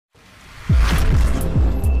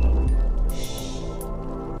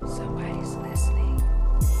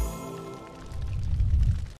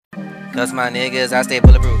Cause my niggas, I stay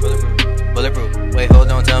bulletproof. Bulletproof. Wait,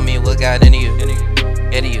 hold on, tell me what got into you.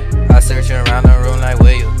 Into you. I search around the room like,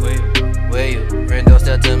 where you? Where you? Friend don't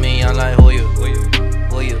step to me, I'm like, who you?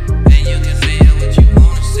 Who you? And you can say what you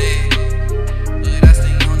wanna say. But I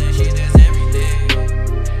stay on this shit, that's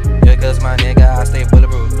everything. Yeah, cause my nigga, I stay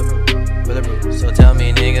bulletproof. Bulletproof. So tell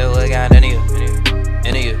me, nigga, what got into you?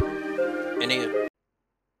 Into you. Into you.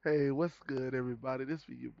 Hey, what's good, everybody? This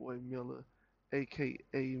is your boy Miller, aka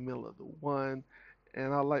Miller the One,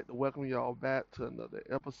 and I'd like to welcome y'all back to another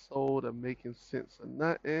episode of Making Sense of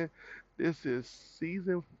Nothing. This is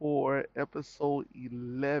season 4, episode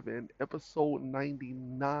 11, episode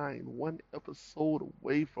 99, one episode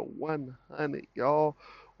away from 100, y'all.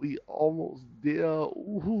 We almost there.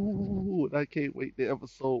 Ooh, I can't wait to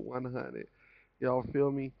episode 100. Y'all feel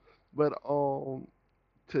me? But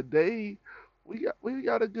today we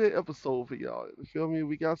got a good episode for y'all. You feel me?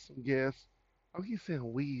 We got some guests. I keep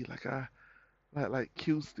saying we like I like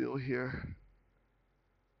Q still here.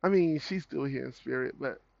 I mean she's still here in spirit,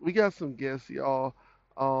 but we got some guests, y'all,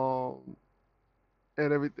 um,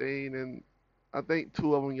 and everything. And I think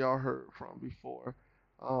two of them y'all heard from before.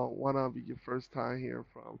 One of them be your first time hearing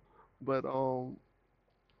from, but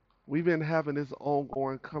we've been having this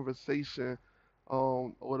ongoing conversation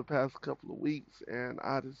over the past couple of weeks, and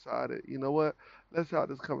I decided, you know what? Let's have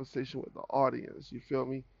this conversation with the audience. You feel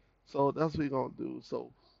me? So that's what we're gonna do.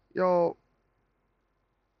 So, y'all,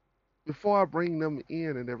 before I bring them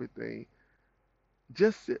in and everything,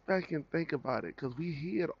 just sit back and think about it, cause we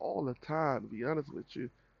hear it all the time. To be honest with you,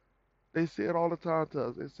 they say it all the time to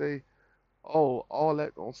us. They say, "Oh, all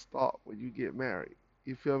that gonna stop when you get married."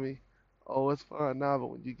 You feel me? Oh, it's fine now, but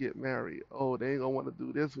when you get married, oh, they ain't gonna want to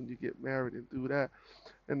do this when you get married and do that.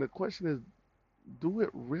 And the question is, do it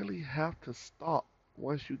really have to stop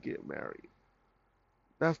once you get married?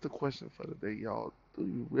 That's the question for today, y'all. Do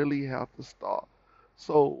you really have to stop?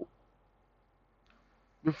 So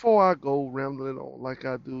before I go rambling on like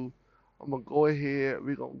I do, I'm gonna go ahead.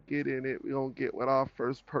 We're gonna get in it. We're gonna get with our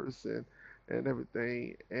first person and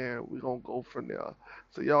everything, and we're gonna go from there.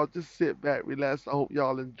 So y'all just sit back, relax. I hope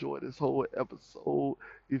y'all enjoy this whole episode.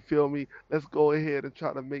 You feel me? Let's go ahead and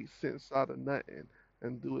try to make sense out of nothing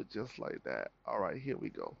and do it just like that. All right, here we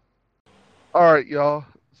go. All right, y'all.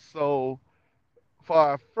 So for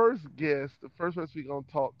our first guest, the first person we're gonna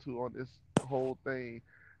talk to on this whole thing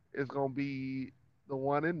is gonna be the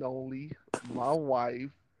one and only, my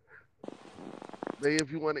wife. May,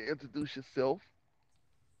 if you want to introduce yourself.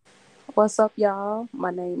 What's up, y'all?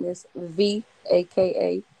 My name is V,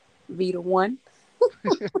 aka V the One.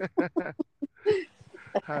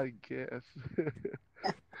 I guess.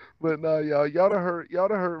 But no, y'all done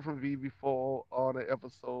heard from V before on an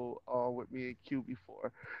episode with me and Q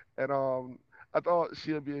before, and I thought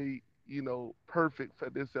she'll be perfect for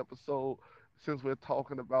this episode since we're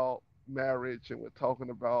talking about marriage and we're talking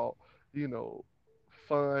about you know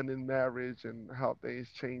fun in marriage and how things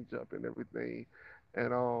change up and everything,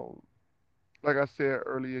 and like I said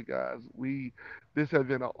earlier, guys, we this has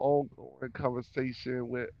been an ongoing conversation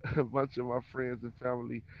with a bunch of my friends and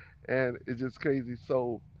family, and it's just crazy.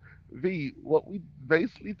 So, V, what we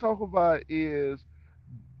basically talk about is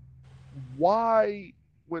why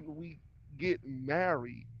when we get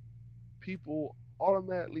married, people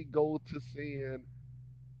automatically go to saying,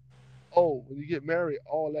 "Oh, when you get married,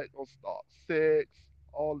 all that gonna stop. Sex,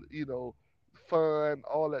 all fun,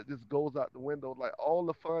 all that just goes out the window. Like all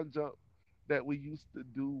the fun junk that we used to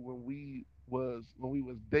do when we was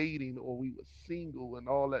dating or we was single and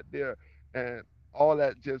all that there, and all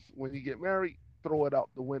that just when you get married, throw it out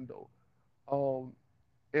the window. Um,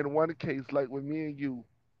 in one case, like with me and you,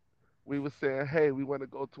 we were saying, hey, we want to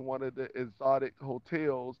go to one of the exotic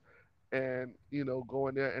hotels and go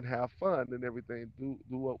in there and have fun and everything. Do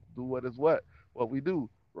what we do,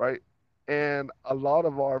 right? And a lot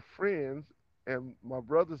of our friends and my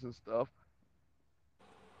brothers and stuff,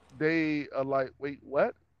 they are like, wait,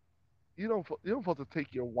 what? You don't supposed to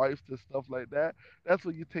take your wife to stuff like that. That's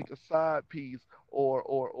when you take a side piece or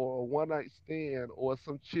a one night stand or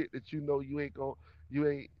some shit that you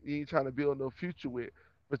ain't trying to build no future with,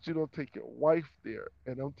 but you don't take your wife there.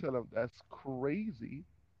 And I'm telling them that's crazy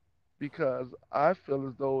because I feel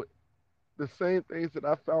as though the same things that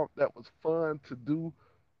I found that was fun to do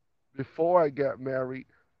before I got married,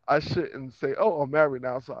 I shouldn't say, "Oh, I'm married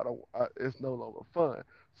now, so it's no longer fun."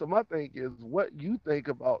 So my thing is, what you think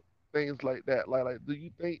about things like that? Like, do you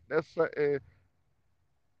think that's something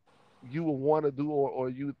you would want to do, or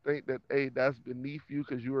you think that, hey, that's beneath you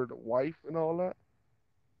because you're the wife and all that?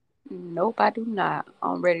 Nope, I do not.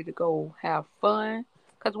 I'm ready to go have fun.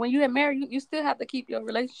 Because when you get married, you still have to keep your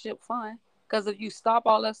relationship fun. Because if you stop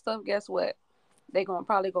all that stuff, guess what? They gonna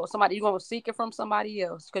probably go somebody. You're gonna seek it from somebody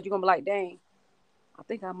else because you're gonna be like, dang, I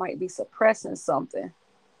think I might be suppressing something.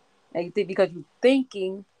 And you think because you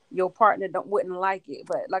thinking your partner don't wouldn't like it,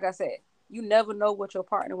 but like I said, you never know what your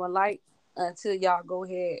partner would like until y'all go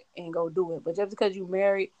ahead and go do it. But just because you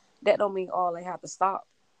married, that don't mean all they have to stop.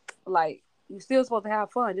 Like you still supposed to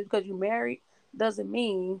have fun. Just because you married doesn't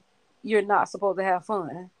mean you're not supposed to have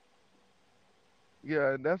fun.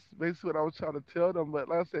 Yeah, and that's basically what I was trying to tell them. But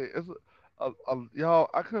like I said, it's y'all,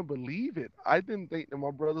 I couldn't believe it. I didn't think that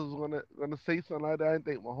my brothers was gonna say something like that. I didn't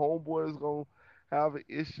think my homeboy was gonna have an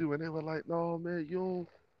issue, and they were like, "No, man, you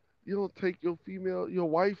don't take your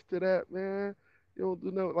wife to that, man. You don't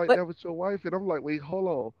do nothing like But that with your wife." And I'm like, "Wait, hold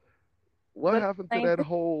on. What but happened to same that thing.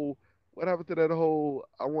 whole? What happened to that whole?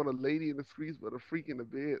 I want a lady in the streets, but a freak in the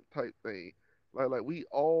bed type thing." Like we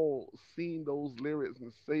all seen those lyrics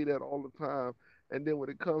and say that all the time, and then when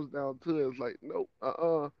it comes down to it, it's like, nope,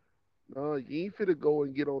 no, you ain't finna go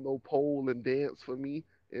and get on no pole and dance for me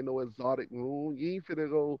in no exotic room. You ain't finna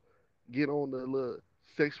go get on the little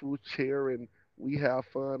sexual chair and we have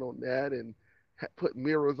fun on that and put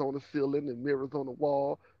mirrors on the ceiling and mirrors on the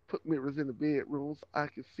wall. Put mirrors in the bedrooms. I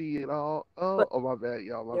can see it all. Oh, But oh my bad,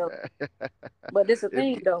 y'all, my you know, bad. but this the if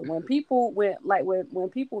thing you, though. When people went like when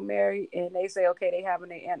people marry and they say okay they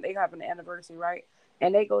having an anniversary, right?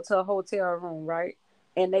 And they go to a hotel room, right?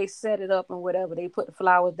 And they set it up and whatever. They put the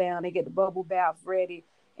flowers down. They get the bubble bath ready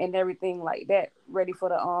and everything like that, ready for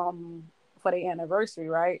the anniversary,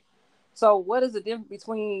 right? So what is the difference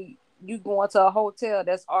between you going to a hotel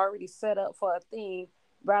that's already set up for a theme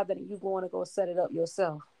rather than you going to go set it up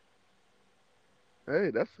yourself? hey,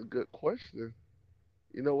 that's a good question.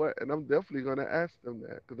 You know what? And I'm definitely going to ask them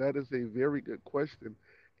that because that is a very good question.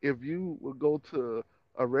 If you would go to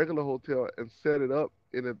a regular hotel and set it up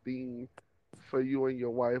in a theme for you and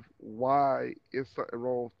your wife, why is something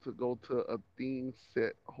wrong to go to a theme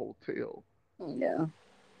set hotel? Yeah.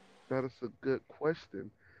 That is a good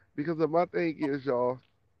question. Because my thing is, y'all,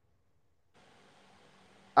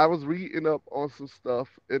 I was reading up on some stuff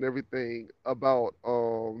and everything about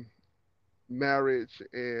marriage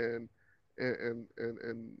and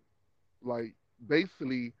like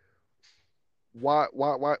basically why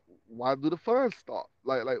do the fun stop?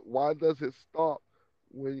 Like why does it stop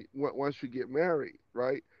once you get married,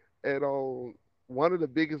 right? And one of the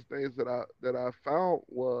biggest things that I found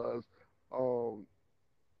was um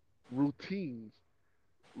routines.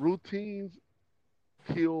 Routines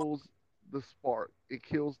kills the spark. It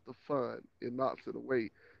kills the fun. It knocks it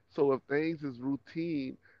away. So if things is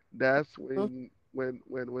routine, that's when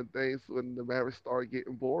the marriage start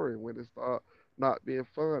getting boring, when it start not being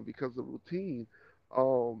fun because of routine.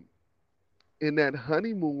 Um, in that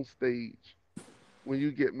honeymoon stage, when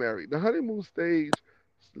you get married, the honeymoon stage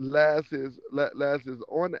lasts is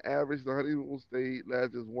on the average. The honeymoon stage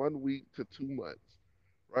lasts is 1 week to 2 months,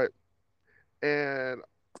 right? And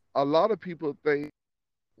a lot of people think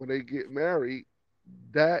when they get married,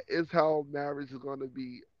 that is how marriage is going to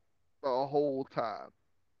be the whole time,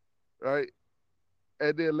 right?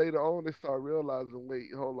 And then later on, they start realizing, wait,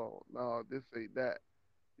 hold on, no, this ain't that.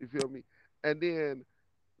 You feel me? And then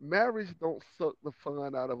marriage don't suck the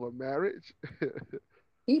fun out of a marriage.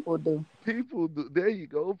 People do. People do. There you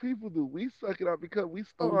go. People do. We suck it up because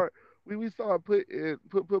Mm. we start putting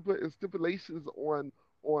stipulations on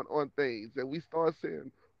things, and we start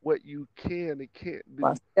saying what you can and can't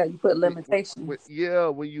Like, do. yeah, you put When limitations. yeah,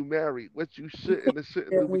 when you married, what you You should can't and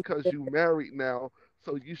shouldn't do do it when because you. you married now.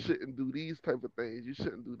 So you shouldn't do these type of things. You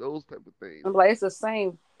shouldn't do those type of things. I'm like, it's the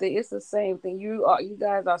same thing. It's the same thing. You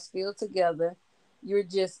guys are still together. You're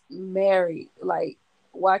just married. Like,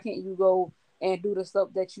 why can't you go and do the stuff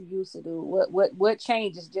that you used to do? What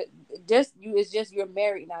changes? Just you. It's just you're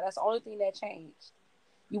married now. That's the only thing that changed.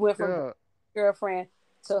 You went from Yeah, girlfriend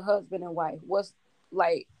to husband and wife. What's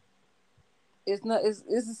like? It's not.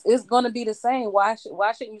 It's gonna be the same. Why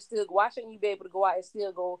shouldn't you be able to go out and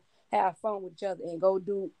still go have fun with each other and go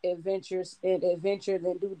do adventures and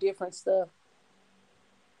do different stuff?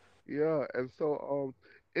 yeah, and so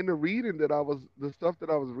in the reading that I was the stuff that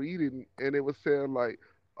I was reading, and it was saying like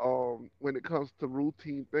when it comes to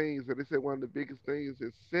routine things, and they said one of the biggest things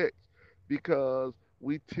is sex because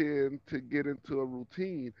we tend to get into a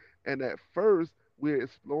routine, and at first we're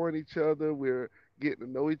exploring each other, we're getting to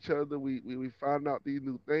know each other, we find out these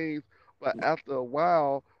new things, but after a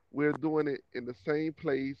while we're doing it in the same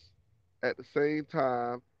place at the same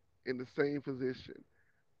time in the same position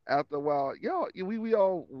after a while, y'all, we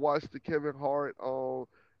all watched the Kevin Hart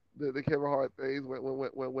the Kevin Hart things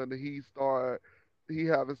when he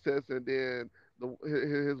having sex and then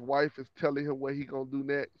his wife is telling him what he gonna do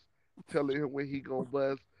next. telling him when he gonna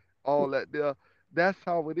bust, all that there. That's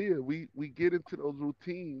how it is. We get into those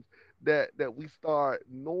routines that we start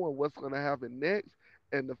knowing what's gonna happen next,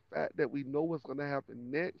 and the fact that we know what's gonna happen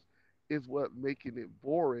next is what making it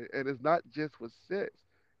boring. And it's not just with sex;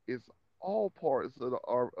 it's all parts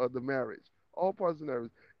of the marriage. All parts of the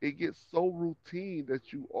marriage. It gets so routine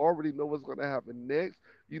that you already know what's gonna happen next.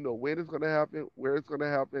 You know when it's gonna happen, where it's gonna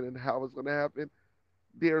happen, and how it's gonna happen.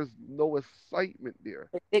 There's no excitement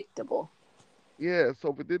there. Predictable. Yeah,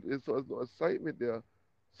 so so there's no excitement there.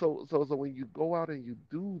 So when you go out and you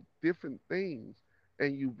do different things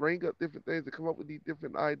and you bring up different things and come up with these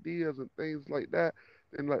different ideas and things like that,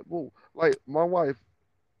 then like boom. Like my wife,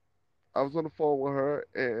 I was on the phone with her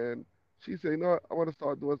and she said, you know what, I want to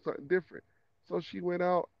start doing something different. So she went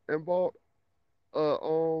out and bought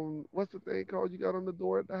what's the thing called you got on the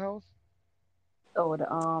door at the house? So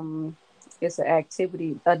it's an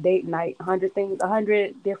activity, a date night, 100 things,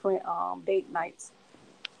 100 different date nights.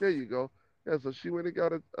 There you go. Yeah, so she went and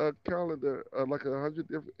got a calendar, like 100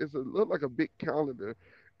 different. It's a look like a big calendar,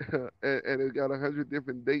 and it got 100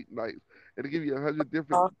 different date nights, and it give you 100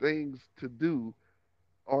 different Uh, things to do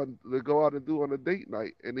on to go out and do on a date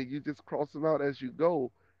night, and then you just cross them out as you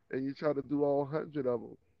go, and you try to do all 100 of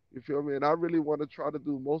them. You feel me? And I really want to try to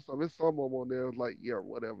do most of them. Some of them on there like yeah,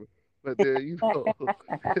 whatever. But then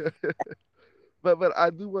but I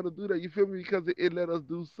do want to do that. You feel me? Because it let us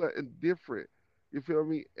do something different. You feel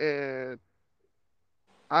me? And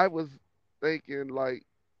I was thinking like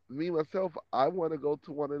me myself, I want to go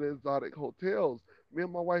to one of the exotic hotels. Me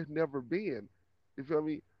and my wife never been. You feel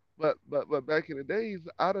me? But back in the days,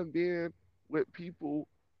 I done been with people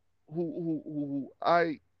who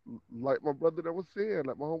I like my brother that was saying,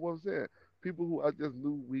 like my homeboy was saying, people who I just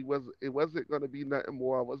knew we wasn't gonna be nothing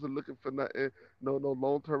more. I wasn't looking for nothing, no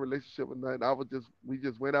long term relationship or nothing. We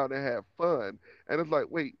just went out and had fun. And it's like,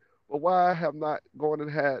 wait, but why I have not gone and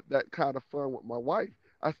had that kind of fun with my wife?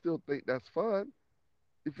 I still think that's fun.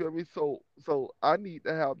 You feel me? So I need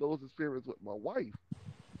to have those experiences with my wife.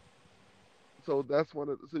 So that's one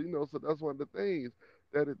of the, so so that's one of the things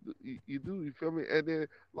that you do. You feel me? And then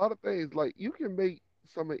a lot of things like you can make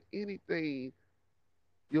some of anything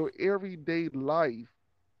your everyday life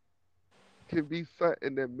can be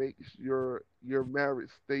something that makes your marriage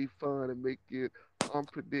stay fun and make it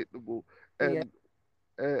unpredictable. yeah.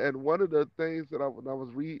 And one of the things that when I was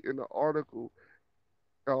reading the article,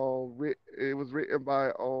 it was written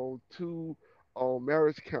by two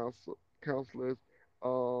marriage counselors.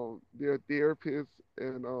 They're therapists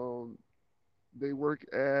and they work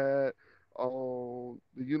at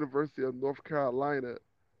the University of North Carolina,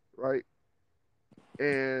 right?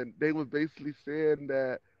 And they were basically saying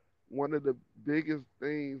that one of the biggest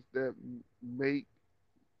things that make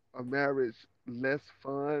a marriage less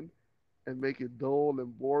fun and make it dull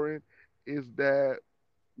and boring is that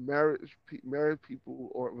married people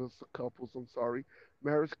or couples, I'm sorry,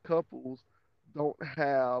 marriage couples don't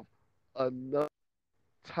have enough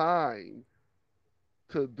time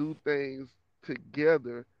to do things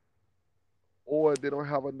together, or they don't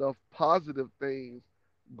have enough positive things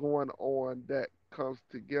going on that comes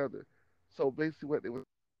together. So basically, what they was,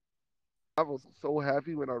 I was so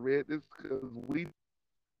happy when I read this because we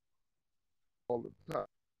all the time.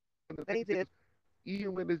 And the thing is,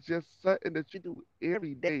 even when it's just something that you do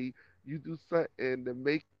every day, you do something to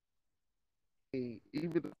make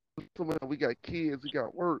even some of we got kids, we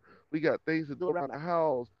got work, we got things to do around the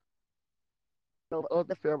house.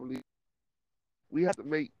 Other families, we have to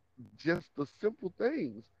make just the simple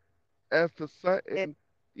things as to something,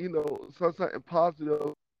 something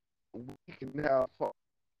positive we can have fun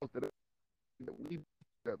that we do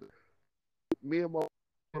together. Me and my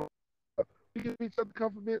we give each other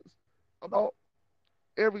compliments about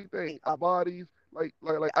everything, our bodies.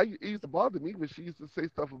 It used to bother me when she used to say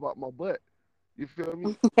stuff about my butt. You feel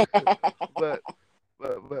me? but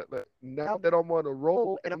but now that I'm on a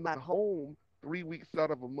roll and I'm not home 3 weeks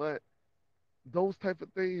out of a month, those type of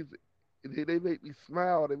things they make me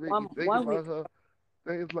smile. They make me think One about week. her,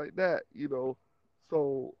 things like that.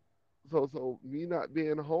 So so me not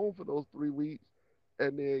being home for those 3 weeks,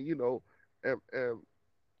 and then and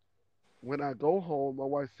when I go home, my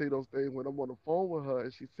wife say those things when I'm on the phone with her,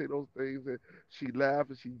 and she say those things, and she laugh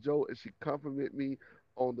and she joke and she compliment me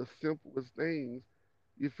on the simplest things.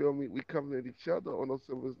 You feel me? We compliment each other on those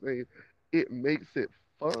simplest things. It makes it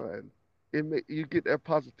fun. It make you get that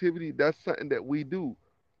positivity. That's something that we do.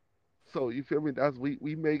 So you feel me? That's we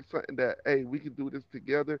make something that hey we can do this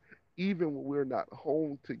together, even when we're not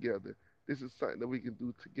home together. This is something that we can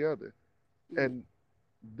do together, Yeah. and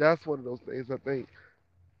that's one of those things I think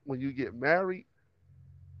when you get married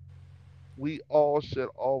We all should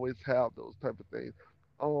always have those type of things.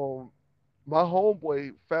 Um, my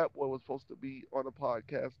homeboy Fat Boy was supposed to be on a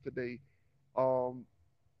podcast today, um,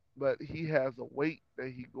 but he has a wait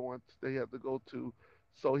that they have to go to,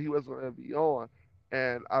 so he wasn't going to be on.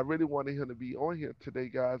 And I really wanted him to be on here today,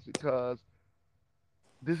 guys, because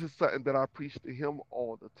this is something that I preach to him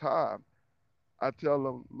all the time. I tell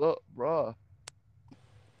him, look, bruh,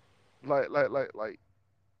 like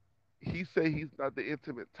he say he's not the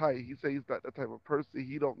intimate type. He say he's not the type of person.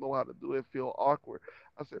 He don't know how to do it. Feel awkward.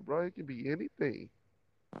 I said, bro, it can be anything.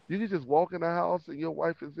 You can just walk in the house and your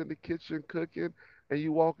wife is in the kitchen cooking, and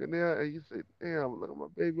you walk in there and you say, damn, look at my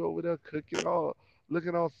baby over there cooking, all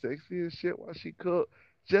looking all sexy and shit while she cook.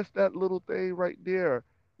 Just that little thing right there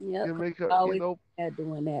Yep, can 'cause make her, I you always know, had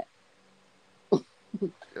doing that.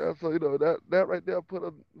 yeah. So you know that right there put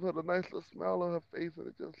a nice little smile on her face, and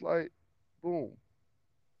it's just like, boom.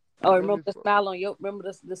 You Oh, feel me? remember the So smile on your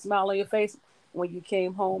remember the smile on your face when you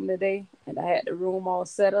came home today and I had the room all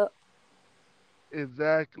set up.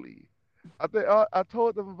 exactly. I think I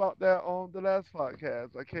told them about that on the last podcast.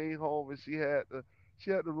 I came home and she had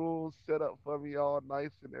the rooms set up for me all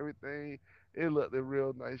nice and everything. It looked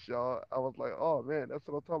real nice, y'all. I was like, oh man, that's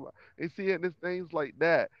what I'm talking about. And seeing these things like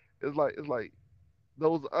that, it's like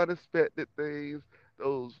those unexpected things,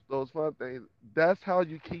 those fun things. That's how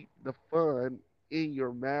you keep the fun in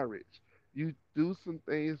your marriage. You do some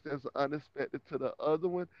things that's unexpected to the other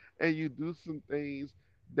one, and you do some things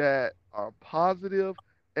that are positive,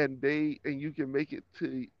 and you can make it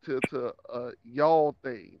to a y'all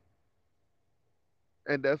thing,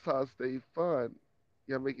 and that's how it stays fun.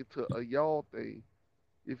 You make it to a y'all thing.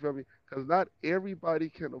 You feel me? Because not everybody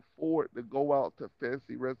can afford to go out to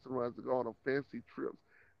fancy restaurants, to go on fancy trips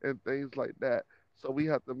and things like that. So we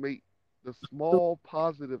have to make the small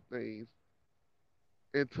positive things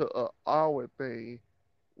into a our thing,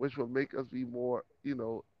 which will make us be more,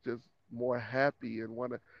 just more happy and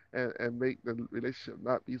want to and make the relationship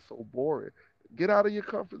not be so boring. Get out of your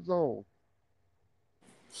comfort zone.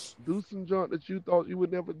 Do some junk that you thought you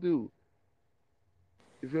would never do.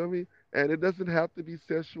 You feel me? And it doesn't have to be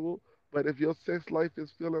sexual, but if your sex life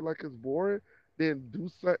is feeling like it's boring, then do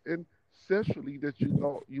something sexually that you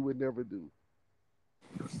thought you would never do.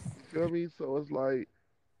 You feel me? So it's like,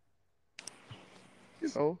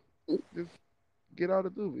 you know, just get out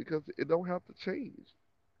and do it because it don't have to change.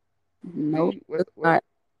 Nope, Me, it's what not.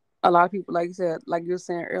 A lot of people, like you said, like you were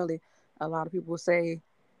saying earlier, a lot of people say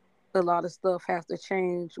a lot of stuff has to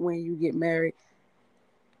change when you get married.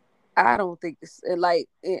 I don't think it's like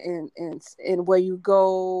and where you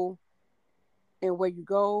go and where you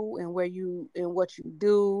go and where you and what you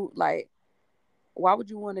do. Like, why would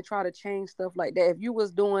you want to try to change stuff like that? If you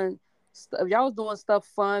was doing, if y'all was doing stuff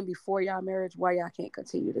fun before y'all marriage, why y'all can't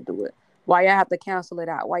continue to do it? Why y'all have to cancel it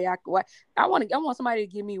out? Why y'all? Why I want somebody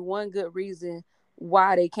to give me one good reason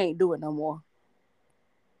why they can't do it no more.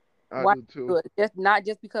 I Why do do too. it? Just not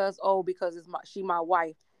just because because it's my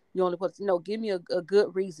wife. You only put no. Give me a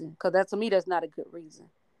good reason because that to me that's not a good reason.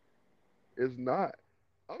 It's not.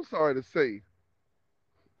 I'm sorry to say,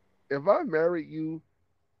 if I married you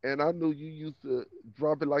and I knew you used to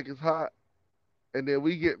drop it like it's hot, and then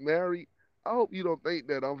we get married, I hope you don't think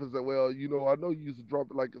that I'm gonna say, well, I know you used to drop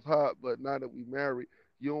it like it's hot, but now that we married,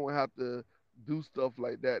 you don't have to do stuff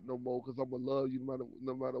like that no more because I'm gonna love you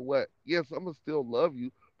no matter what. Yes, I'm gonna still love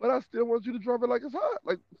you, but I still want you to drop it like it's hot.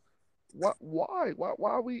 Like, why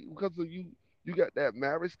are we? Because of you. You got that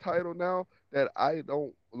marriage title now that I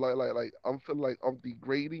don't like. I'm feeling like I'm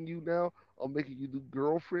degrading you now. I'm making you do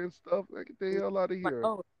girlfriend stuff. Like, get the hell out of Like, here.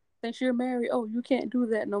 oh, since you're married, oh, you can't do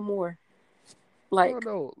that no more. No, Like,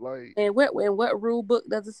 no, like. and what rule book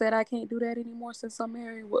does it say I can't do that anymore since I'm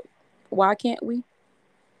married? What? Why can't we?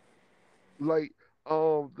 Like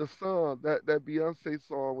the song, that Beyonce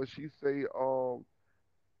song when she say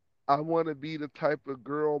I want to be the type of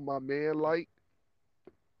girl my man like,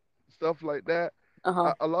 stuff like that. Uh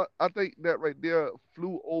huh. I think that right there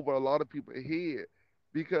flew over a lot of people's head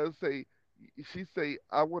because she say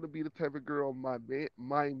I want to be the type of girl my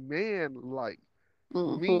man like,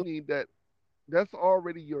 Hmm. meaning that that's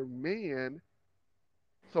already your man.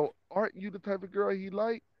 So aren't you the type of girl he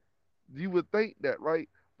like? You would think that, right?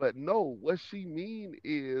 But no, what she mean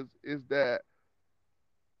is that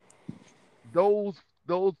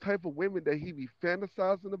those type of women that he be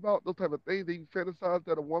fantasizing about, those type of things that he fantasize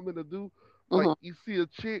that a woman to do. Like Hmm. you see a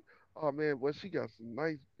chick, oh man, well she got some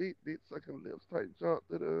nice big dick sucking lips type junk.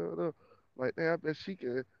 Da, da, da. Like, man, I bet she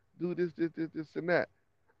can do this, and that.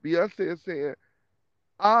 Beyonce is saying,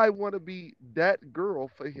 I want to be that girl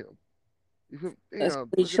for him. You feel me? That's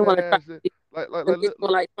Damn, what look at she that want to try ass. to be. Like, To me, she look,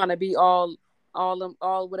 want like trying to be all.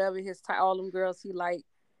 all whatever his type, all them girls he like,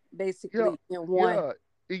 Yeah, basically in one. yeah,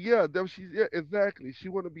 yeah. Them she yeah, exactly. She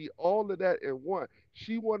want to be all of that in one.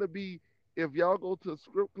 She want to be. If y'all go to a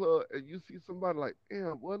strip club and you see somebody like,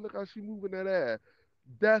 damn, boy, look how she moving that ass.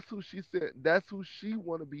 That's who she said. That's who she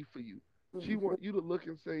want to be for you. She Mhm. want you to look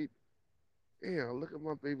and say, damn, look at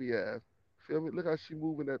my baby ass. Feel me? Look how she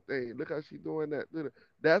moving that thing. Look how she doing that.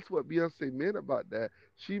 That's what Beyonce meant about that.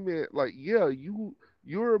 She meant like, yeah,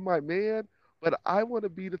 you're my man, but I want to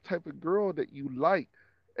be the type of girl that you like.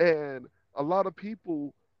 And a lot of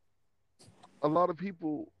people, a lot of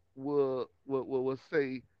people will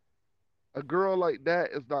say a girl like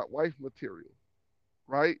that is not wife material,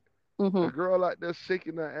 right? A Mhm. girl like that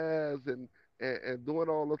shaking her ass and doing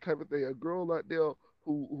all the type of thing. A girl like that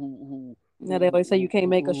Now they always say you can't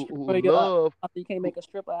make a who stripper love you can't who make a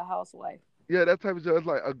stripper a housewife. yeah, that type of judge,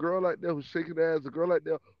 like a girl like that who's shaking her ass, a girl like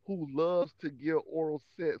that who loves to give oral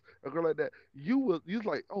sex, a girl like that, you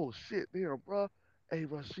like, oh shit, damn, bro, hey,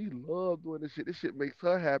 bro, she love doing this shit. This shit makes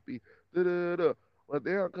her happy. Da da da. But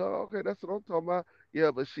damn, okay, that's what I'm talking about.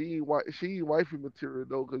 Yeah, but she ain't wifey material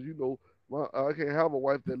though, cause you know, I can't have a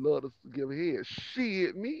wife that loves to give head.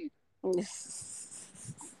 Shit, me,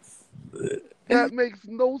 that makes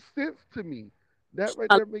no sense to me. That right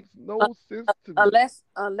Un- there makes no sense to me.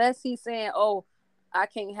 unless he's saying, "Oh, I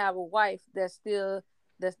can't have a wife that's still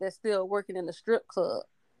working in the strip club."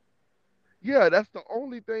 Yeah, that's the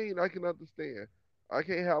only thing I can understand. I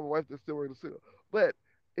can't have a wife that's still wearing a suit. But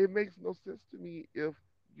it makes no sense to me if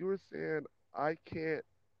you're saying I can't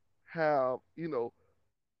have,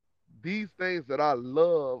 these things that I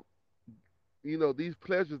love, these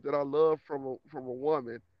pleasures that I love from a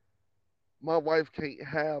woman, my wife can't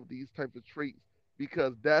have these type of traits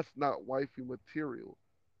because that's not wifey material.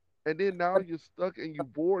 And then now you're stuck and you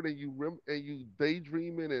bored and and you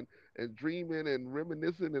daydreaming and dreaming and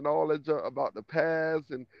reminiscing and all that junk about the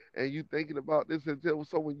past and you thinking about this and that.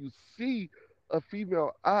 So when you see a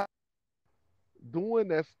female out doing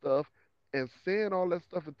that stuff and saying all that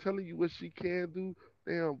stuff and telling you what she can do,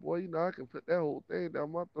 damn boy, I can put that whole thing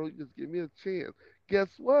down my throat. You just give me a chance. Guess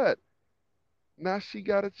what? Now she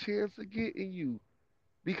got a chance of getting you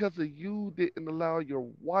because of you didn't allow your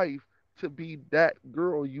wife to be that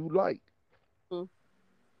girl you like. Mhm.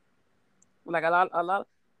 Like a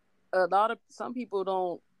lot of some people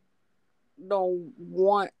don't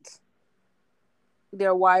want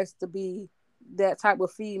their wives to be that type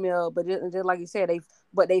of female, but just like you said,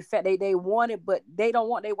 they want it, but they don't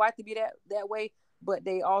want their wife to be that way. But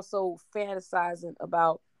they also fantasizing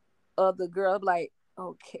about other girls. Like,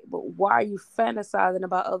 okay, but why are you fantasizing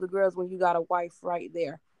about other girls when you got a wife right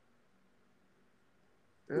there?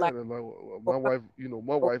 Yeah, Like, and like oh, my wife,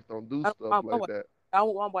 my wife don't do I don't stuff want my like wife. that. I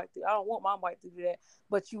don't want my wife to. I don't want my wife to do that.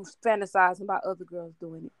 But you fantasizing about other girls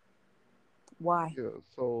doing it. Why? Yeah,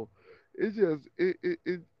 so it's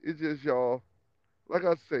just y'all. Like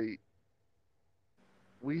I say,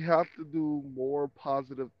 we have to do more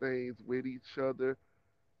positive things with each other,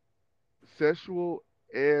 sexual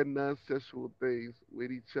and non-sexual things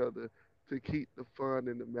with each other to keep the fun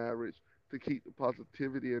in the marriage, to keep the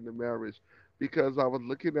positivity in the marriage. Because I was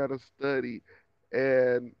looking at a study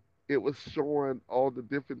and it was showing all the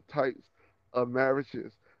different types of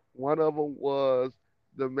marriages. One of them was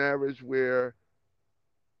the marriage where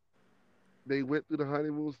they went through the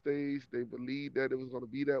honeymoon stage. They believed that it was going to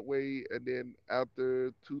be that way, and then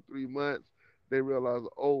after 2, 3 months, they realized,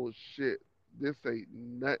 oh shit, this ain't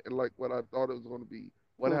nothing like what I thought it was going to be.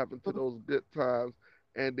 What happened to Mhm. those good times?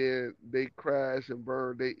 And then they crash and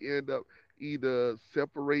burn. They end up either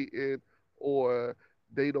separating or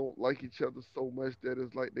they don't like each other so much that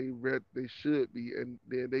it's like they should be, and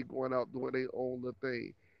then they going out doing their own little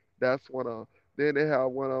thing. That's one of. Then they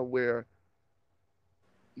have one of where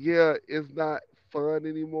yeah, it's not fun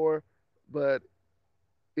anymore, but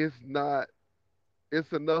it's not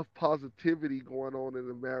it's enough positivity going on in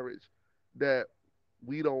the marriage that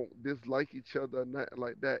we don't dislike each other or nothing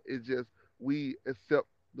like that. It's just we accept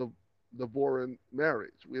the the boring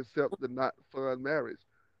marriage. We accept the not fun marriage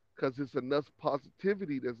because it's enough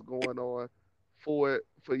positivity that's going on for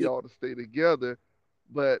Yeah. y'all to stay together,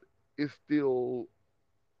 but it's still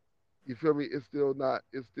you feel me? It's still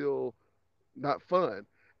not fun.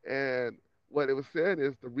 And what it was saying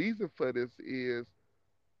is the reason for this is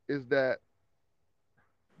that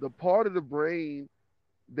the part of the brain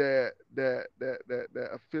that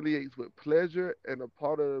affiliates with pleasure and the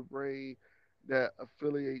part of the brain that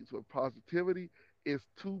affiliates with positivity is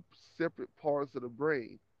two separate parts of the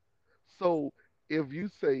brain. So if you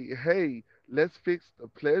say, hey, let's fix the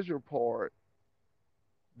pleasure part,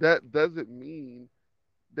 that doesn't mean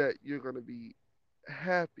that you're going to be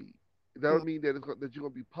happy. That don't mean that that you're gonna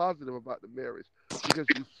be positive about the marriage because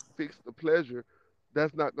you fix the pleasure.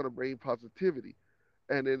 That's not gonna bring positivity.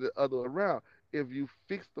 And then the other around, if you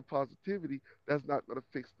fix the positivity, that's not gonna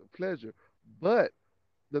fix the pleasure. But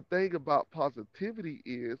the thing about positivity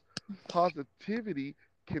is positivity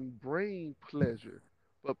can bring pleasure,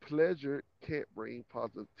 but pleasure can't bring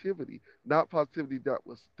positivity. Not positivity that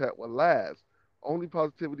will last. Only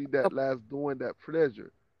positivity that lasts during that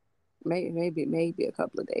pleasure. Maybe a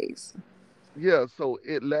couple of days. Yeah, so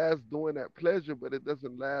it lasts during that pleasure, but it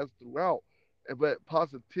doesn't last throughout. But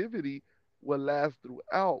positivity will last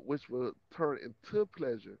throughout, which will turn into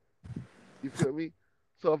pleasure. You feel me?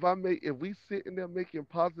 So if we sit in there making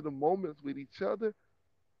positive moments with each other,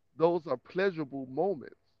 those are pleasurable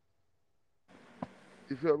moments.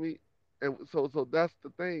 You feel me? And so that's the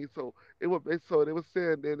thing. So they were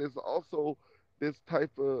saying then there's also this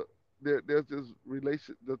type of there's this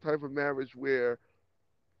relation the type of marriage where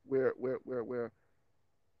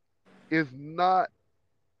it's not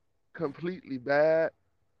completely bad,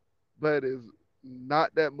 but it's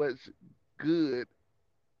not that much good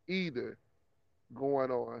either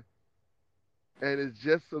going on. And it's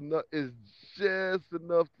just enough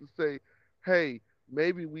to say, hey,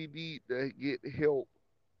 maybe we need to get help.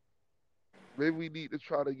 Maybe we need to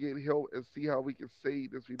try to get help and see how we can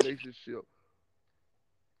save this relationship.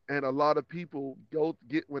 And a lot of people go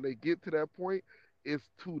get when they get to that point, it's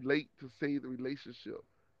too late to save the relationship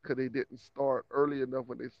because they didn't start early enough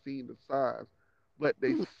when they seen the signs. But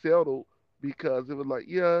they Mm, settled because it was like,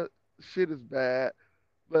 yeah, shit is bad,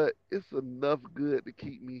 but it's enough good to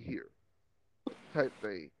keep me here, type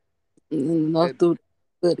thing. enough And to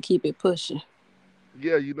good to keep it pushing.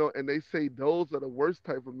 yeah, and they say those are the worst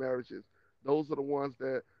type of marriages. Those are the ones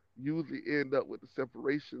that usually end up with the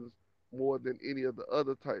separations more than any of the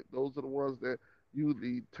other type. Those are the ones that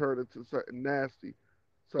usually turn into something nasty,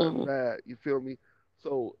 something Mm, bad. You feel me?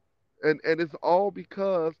 So, and it's all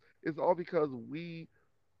because we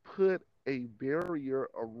put a barrier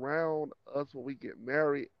around us when we get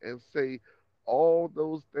married and say all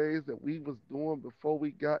those things that we was doing before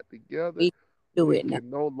we got together, we do we it now, can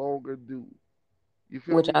no longer do. You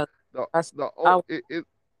feel which me? The I s- the I oh want it a go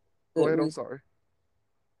good ahead. I'm reason. sorry.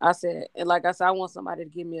 I said, and like I said, I want somebody to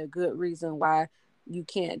give me a good reason why you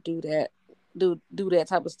can't do that, do that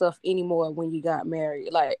type of stuff anymore when you got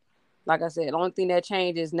married. Like I said, the only thing that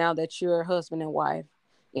changes now that you're husband and wife,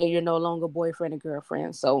 and you're no longer boyfriend and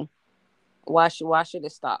girlfriend. So why should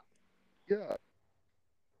it stop? Yeah,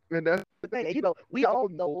 and that's the thing. And we all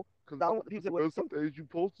know because I don't want the people to say, well, some things you're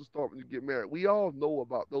supposed to start when you get married. We all know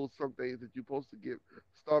about those some things that you're supposed to get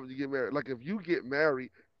start when you get married. Like if you get married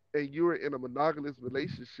and you're in a monogamous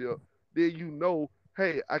relationship, then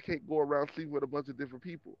hey, I can't go around sleeping with a bunch of different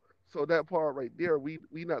people. So that part right there, we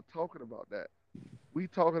not talking about that. We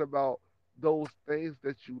talking about those things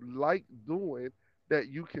that you like doing that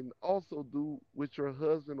you can also do with your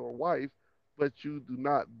husband or wife, but you do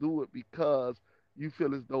not do it because you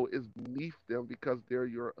feel as though it's beneath them because they're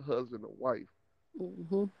your husband or wife.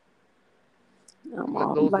 Hmm. But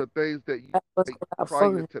I'm those like, are things that you let's like go have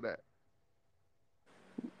prior fun. to that.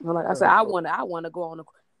 Like I said, Yeah. So I want to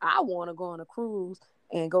go on a cruise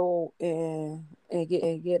and go and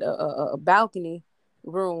get a balcony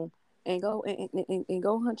room and go and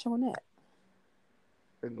go hunch on that.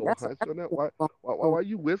 and go That's hunch that's on that. what Why I'm why why, gonna do. why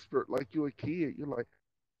you whisper like you a kid? You're like,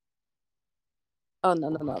 Oh no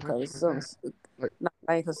go no no, hunch because on that. Like not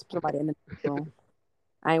because somebody in the room.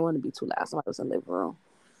 I ain't want to be too loud. Somebody was in the living room.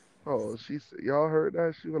 oh, she said, y'all heard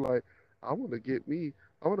that? She was like, I want to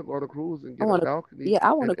go on a cruise and I get a want to. balcony Yeah,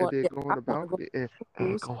 I want and, to and go. then Yeah, go on I the want to go balcony on a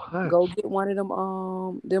and cruise. go Go hunch. get one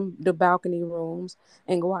of them the balcony rooms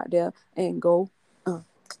and go out there and go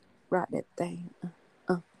ride that thing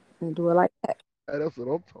and do it like that. And that's what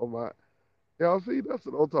I'm talking about. Y'all see, that's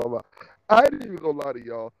what I'm talking about. I ain't even gonna lie to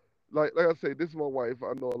y'all. Like I say, this is my wife.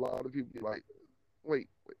 I know a lot of people be like, wait,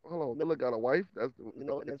 hold on, Miller got a wife? That's the and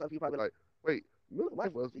then some people probably like, wait, Miller's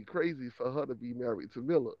wife must be crazy for her to be married to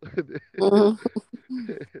Miller. Hmm.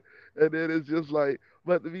 And then it's just like,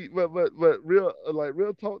 but real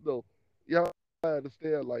talk though, y'all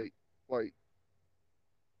understand like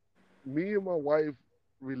me and my wife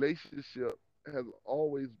relationship has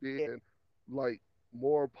always been like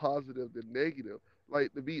more positive than negative.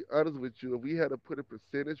 Like to be honest with you, if we had to put it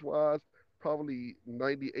percentage wise, probably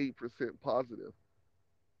 98% positive.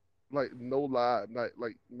 Like no lie, not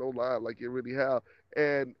like no lie, like it really have.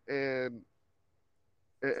 And and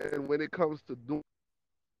and when it comes to doing,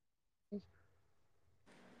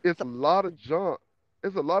 it's a lot of junk.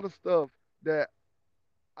 It's a lot of stuff that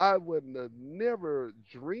I wouldn't have never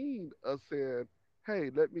dreamed of saying, hey,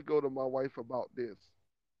 let me go to my wife about this.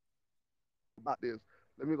 about this.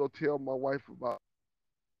 Let me go tell my wife about.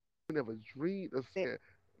 I never dreamed of saying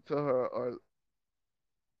to her or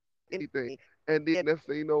anything. And then next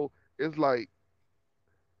thing you know, it's like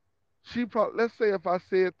she probably, let's say if I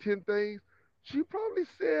said 10 things, she probably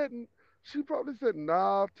said she probably said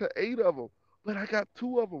nah to 8 of them, but I got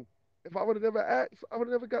 2 of them. If I would have never asked, I would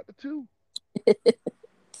have never got the two.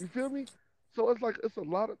 You feel me? So it's like it's a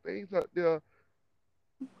lot of things out there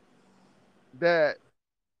that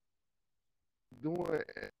doing,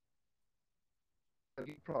 and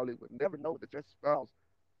you probably would never know that your spouse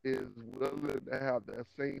is willing to have that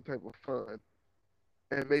same type of fun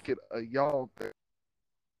and make it a y'all thing.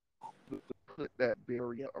 Put that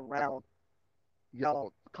barrier around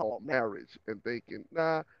y'all called marriage and thinking,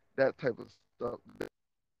 nah, that type of stuff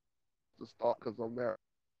to start because I'm married,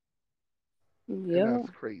 and Yeah, that's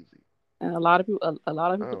crazy. and a lot of people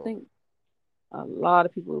Oh, think, a lot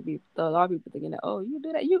of people thinking that, oh, you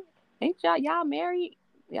do that, you ain't y'all married,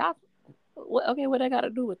 y'all, what, okay, what I got to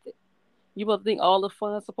do with it? You both think all the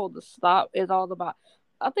fun's supposed to stop? It's all about.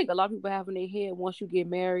 I think a lot of people have in their head once you get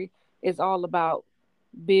married, it's all about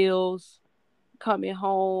bills, coming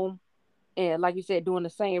home, and like you said, doing the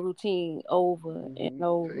same routine over and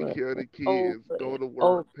take over care of and the kids, over go and to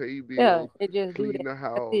work, over. pay Yeah, bills, and just do clean that. the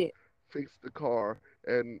That's house, it. fix the car,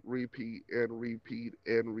 and repeat and repeat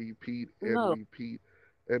and repeat and No, repeat.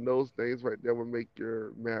 And those things right there will make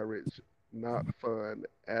your marriage not fun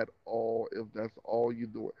at all if that's all you're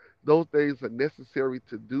doing. Those things are necessary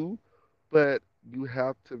to do, but you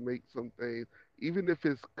have to make some things, even if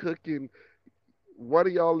it's cooking. One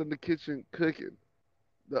of y'all in the kitchen cooking,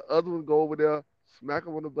 the other one go over there, smack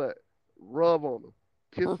them on the butt, rub on them,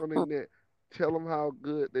 kiss on their neck, tell them how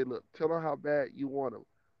good they look, tell them how bad you want them.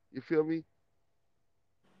 You feel me?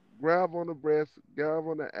 Grab on the breast, grab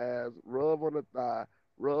on the ass, rub on the thigh,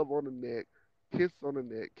 rub on the neck, kiss on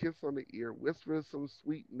the ear, whisper some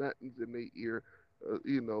sweet nothings in their ear. Well,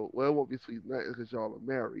 it won't be sweet nothings because y'all are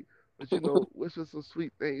married, but whisper some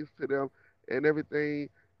sweet things to them and everything.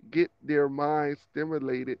 Get their mind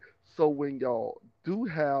stimulated so when y'all do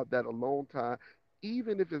have that alone time,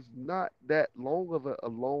 even if it's not that long of a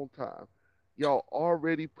alone time, y'all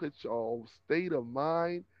already put y'all state of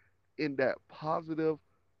mind in that positive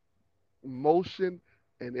motion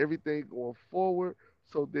and everything going forward.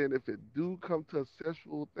 So then if it do come to a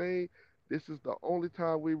sexual thing, this is the only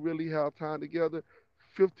time we really have time together.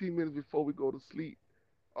 15 minutes before we go to sleep.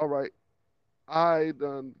 All right, I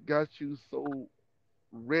done got you so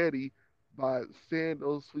ready by saying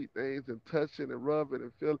those sweet things and touching and rubbing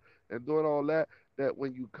and feeling and doing all that, that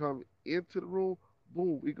when you come into the room,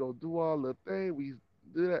 boom, we go do our little thing, we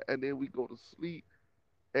do that, and then we go to sleep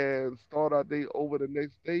and start our day over the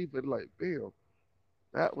next day. But like, bam,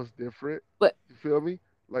 that was different. but You feel me?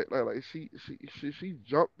 Like she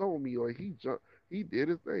jumped on me or he did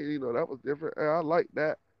his thing. That was different. And I like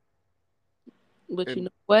that. but you And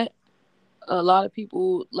know what? A lot of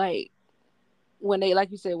people like when they,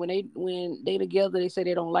 like you said, when they together, they say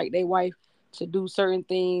they don't like their wife to do certain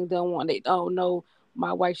things. They don't know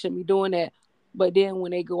my wife shouldn't be doing that. But then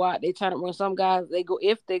when they go out, they turn around. Some guys, they go,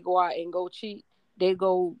 if they go out and go cheat, they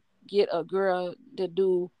go get a girl to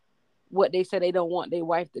do what they say they don't want their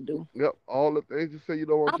wife to do. yep, all the things you say you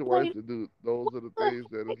don't want I'm your wife like, to do, those are the what things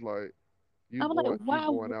that the is like you I'm like, going you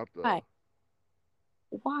going after. why?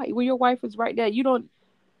 Why? When your wife is right there, you don't.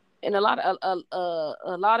 And a lot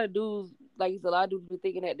of dudes, like a lot of dudes, be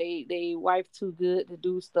thinking that they wife too good to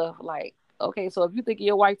do stuff. Like, okay, so if you think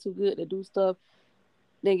your wife too good to do stuff,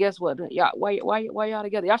 then guess what? Y'all, why y'all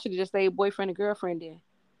together? Y'all should have just stayed boyfriend and girlfriend then,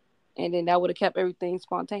 and then that would have kept everything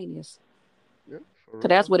spontaneous. Yep, for Cause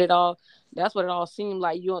real. that's what it all seemed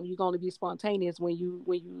like. You can only be spontaneous when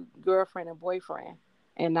you girlfriend and boyfriend,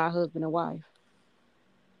 and not husband and wife.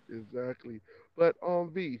 Exactly. But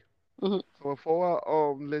V, Hmm. so before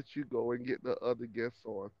I let you go and get the other guests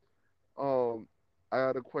on, um I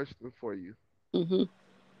got a question for you. Hmm.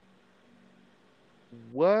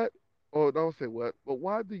 What or don't say what, but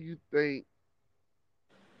why do you think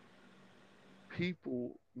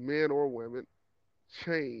people, men or women,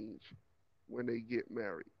 change when they get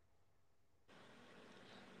married?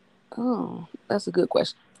 Oh, that's a good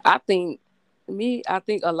question. I think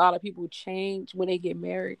a lot of people change when they get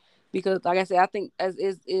married because, like I said, I think as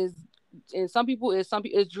is, and some people is some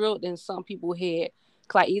people it's drilled in some people head.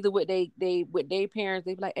 Like either with they with their parents,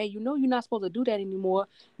 they be like, hey, you're not supposed to do that anymore.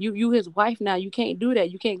 You his wife now. You can't do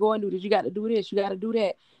that. You can't go and do this. You got to do this. You got to do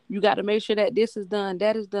that. You got to make sure that this is done,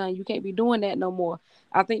 that is done. You can't be doing that no more.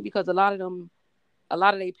 I think because a lot of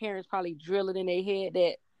their parents probably drill it in their head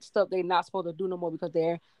that stuff they're not supposed to do no more because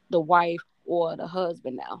they're the wife or the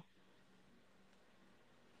husband now.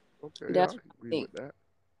 Okay, I That's can what I agree think. with that.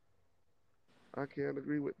 I can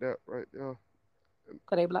agree with that right there. And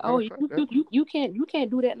Cause they be like, matter oh, of fact, that you can't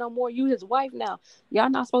do that no more. You his wife now. Y'all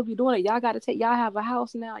not supposed to be doing it. Y'all got to take. Y'all have a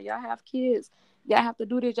house now. Y'all have kids. Y'all have to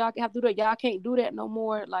do this. Y'all have to do that. Y'all can't do that no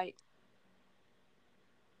more. Like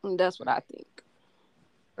that's what I think.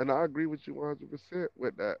 and I agree with you 100%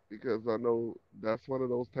 with that because I know that's one of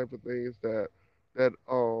those type of things that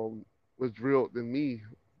was drilled in me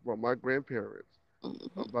from my grandparents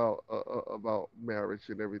Hmm. about marriage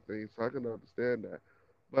and everything. So I can understand that.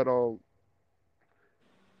 But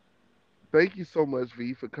thank you so much,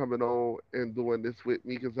 V, for coming on and doing this with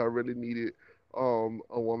me because I really needed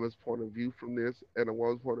a woman's point of view from this and a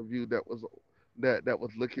woman's point of view that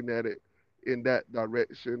was looking at it in that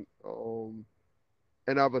direction.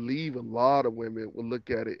 And I believe a lot of women will look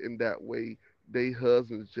at it in that way. They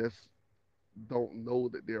husbands just don't know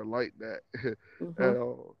that they're like that Hmm. at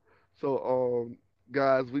all. So,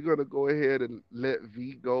 guys, we're gonna go ahead and let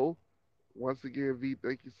V go. Once again, V,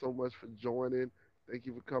 thank you so much for joining. Thank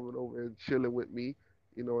you for coming over and chilling with me,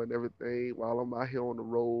 and everything while I'm out here on the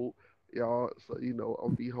road, y'all. So, I'll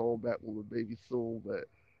be home back with my baby soon. But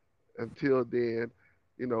until then,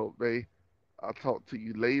 babe, I'll talk to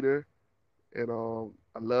you later. And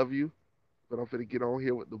I love you. But I'm gonna get on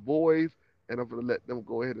here with the boys, and I'm gonna let them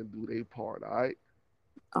go ahead and do their part. All right.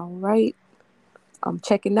 All right. I'm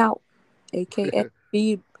checking out. AKA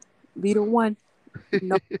be the one.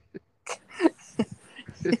 No.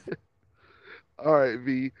 All right,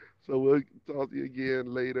 V. So we'll talk to you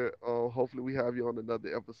again later. Hopefully we have you on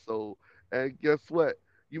another episode. And guess what?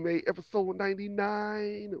 You made episode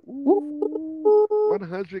 99. Ooh, Woo.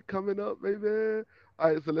 100 coming up, baby.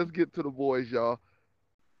 All right, so let's get to the boys, y'all.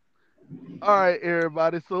 All right,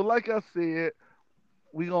 everybody. So like I said,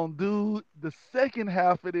 we gonna do the second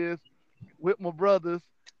half of this with my brothers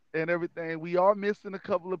and everything. We are missing a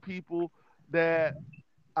couple of people that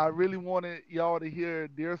I really wanted y'all to hear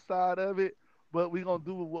their side of it, but we gonna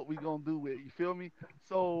do what we gonna do with. You feel me?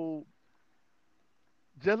 So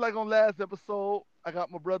just like on last episode, I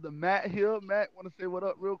got my brother Matt here. Matt, wanna say what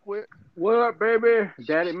up real quick? What up, baby?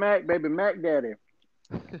 Daddy Mac, baby Mac Daddy.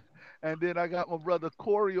 And then I got my brother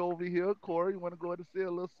Corey over here. Corey, you wanna go ahead and say a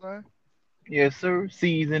little something? Yes, sir.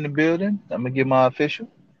 C's in the building. I'm gonna get my official.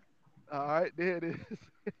 All right, there it is.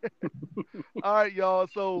 All right, y'all.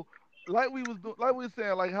 So, like we were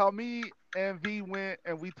saying, like how me and V went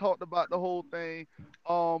and we talked about the whole thing.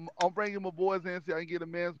 I'm bringing my boys in so I can get a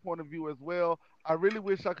man's point of view as well. I really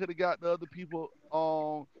wish I could have got the other people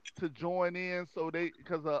to join in so they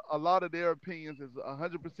because a lot of their opinions is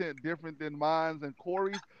 100% different than mine's and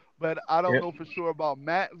Corey's. But I don't Yep. know for sure about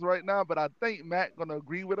Matt's right now. But I think Matt gonna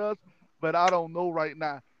agree with us. But I don't know right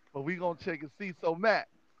now. But we gonna check and see. So Matt,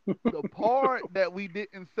 the part that we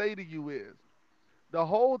didn't say to you is the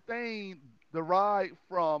whole thing derived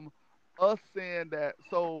from us saying that.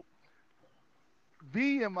 So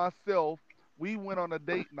V and myself, we went on a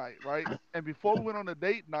date night, right? And before we went on a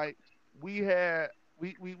date night, we had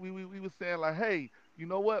we was saying like, hey, you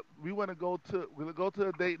know what? We're gonna go to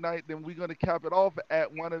a date night, then we're gonna cap it off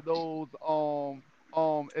at one of those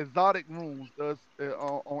exotic rooms that's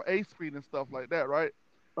on A Street and stuff like that, right?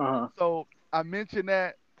 Uh So I mentioned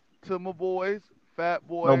that to my boys, Fat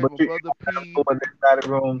No, Boy, but my you brother gotta know P. what that side of the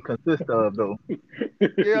room consists of, though.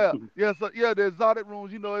 Yeah, yeah, so yeah, the exotic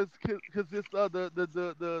rooms, it's consists of the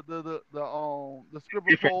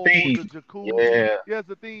stripper Different pole, themes. the jacuzzi. Yeah. Yeah, it's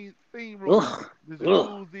the theme room. huh. The Ugh.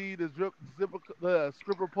 jacuzzi, the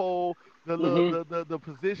stripper pole, Mhm. the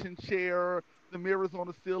position chair, the mirrors on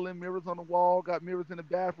the ceiling, mirrors on the wall, got mirrors in the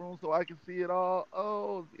bathroom so I can see it all.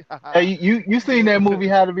 Oh, Hey, you seen yeah. that movie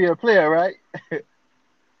How to Be a Player, right?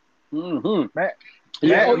 Mhm. Matt,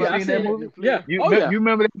 Yeah. Yeah, Matt, Oh and you how yeah, I to seen be that seen it. a movie? Yeah. player. Oh yeah. You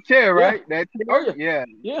remember that chair, Yeah. right? That Oh chair? yeah. Yeah,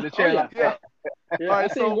 Yeah. the Oh chair yeah. like Yeah. that. All Yeah. I right,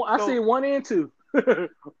 seen so one. I seen one and two.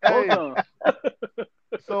 Both hey, of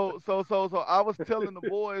so I was telling the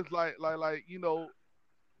boys like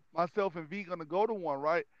myself and V gonna go to one,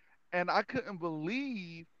 right? And I couldn't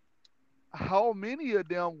believe how many of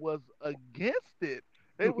them was against it.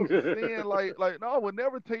 They was them. saying like no, I would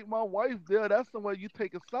never take my wife there. That's somewhere you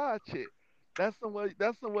take a side chick. That's somewhere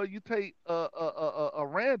you take a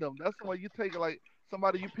random. That's somewhere you take like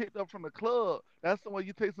somebody you picked up from the club. That's somewhere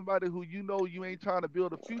you take somebody who you ain't trying to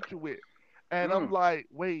build a future with. And I'm Mm. like,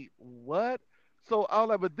 wait, what? So I was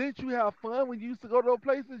like, but didn't you have fun when you used to go to those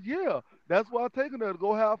places? Yeah, that's why I taking her to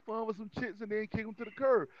go have fun with some chicks and then kick them to the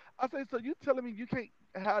curb. I say, so you telling me you can't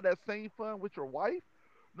have that same fun with your wife?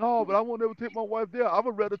 No, but I won't ever take my wife there. I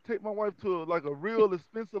would rather take my wife to like a real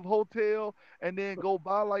expensive hotel and then go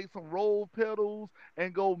buy like some roll pedals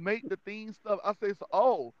and go make the theme stuff. I say,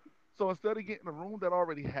 so So instead of getting a room that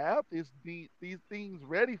already have these things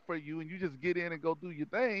ready for you, and you just get in and go do your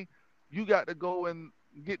thing, you got to go and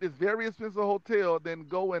get this very expensive hotel, then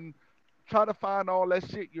go and try to find all that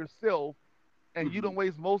shit yourself, and you Hmm. don't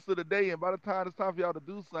waste most of the day. And by the time it's time for y'all to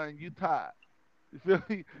do something, you tired. You feel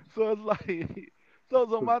me? So it's like,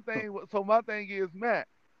 so my thing is, Matt,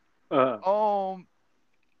 uh, um,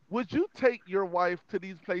 would you take your wife to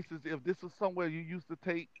these places if this was somewhere you used to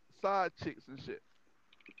take side chicks and shit?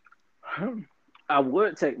 I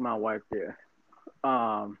would take my wife there,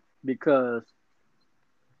 because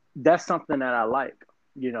that's something that I like.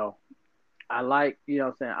 You know, I like, what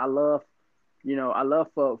I'm saying, I love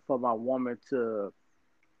for my woman to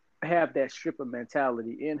have that stripper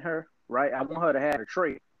mentality in her, right? I want her to have a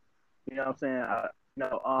trait. You know what I'm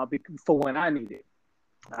saying? For when I need it.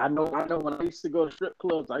 I know when I used to go to strip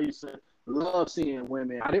clubs, I used to love seeing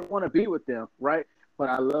women. I didn't want to be with them, right? But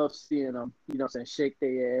I love seeing them, what I'm saying, shake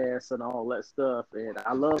their ass and all that stuff. And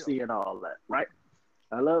I love Yeah. seeing all that, right?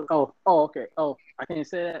 Oh, okay. Oh, I can't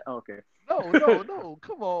say that? Okay. No, no, no.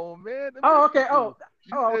 Come on, man. Them Oh, different okay. people.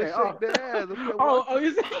 You said Okay. shake their ass. I said Oh, watch oh, it.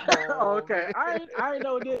 you see? Come Oh, on, okay. man. I ain't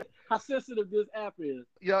know this, how sensitive this app is.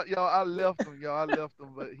 Y'all, I left him. Y'all, I left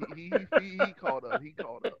him. But he caught up. He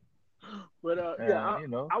caught up. But yeah, Yeah, you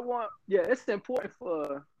know. I want, yeah, it's important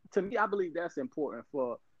for, to me. I believe that's important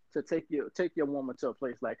for, to take your woman to a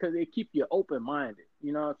place like, because they keep you open minded.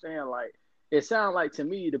 You know what I'm saying? Like, it sounds like to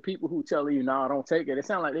me, the people who telling you no, don't take it. It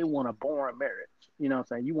sounds like they want a boring marriage. You know what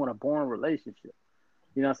I'm saying? You want a boring relationship.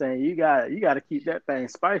 You know what I'm saying? You got to keep that thing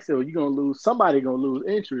spicy, or you're gonna lose. Somebody gonna lose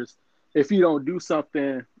interest if you don't do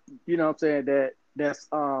something. You know what I'm saying? What I'm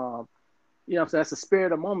saying, that's a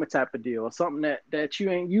spirit of the moment type of deal, or something that you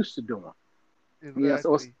ain't used to doing.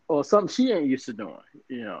 Exactly. Or something she ain't used to doing.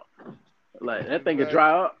 You know, like that thing could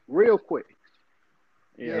dry Exactly. up real quick.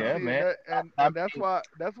 You Yeah. know. Yeah, See, and man. and I that's why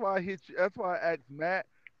I hit you. That's why I asked Matt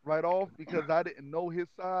right off because I didn't know his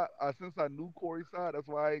side. Since I knew Corey's side, that's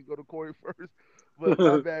why I ain't go to Corey first. But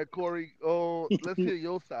my bad, Corey. Oh, let's hear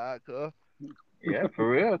your side, cuz. Yeah, for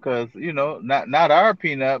real, cause not our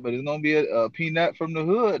peanut, but it's gonna be a peanut from the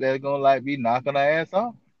hood that's gonna like be knocking our ass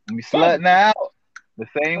off. And be slutting her out the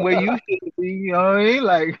same way you should be. You know what I mean?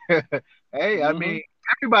 Like, hey, I Hmm. mean,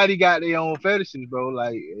 everybody got their own fetishes, bro.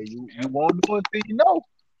 Like, you won't do it till you know.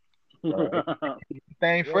 So, hey,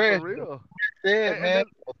 thing Yeah, for fresh. Like real. I said, And man. then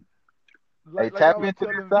Hey, like I tap was into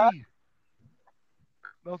that telling side. V.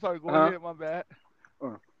 No, sorry. Go Huh? ahead. My bad.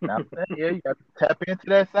 Now I'm saying, yeah, you got to tap into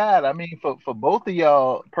that side. I mean, for both of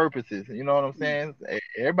y'all purposes, you know what I'm saying?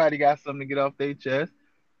 Everybody got something to get off their chest.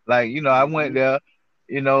 Like, I went Hmm. there,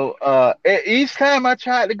 each time I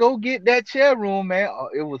tried to go get that chair room, man,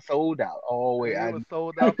 it was sold out. Oh wait, Hey, it I was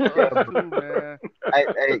sold out for us too, man.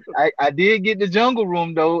 I did get the jungle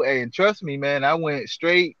room though, and trust me, man, I went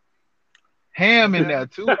straight ham in there Banana.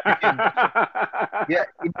 too. And yeah,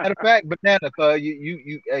 matter of fact, banana, cause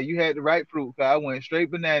you had the right fruit, cause I went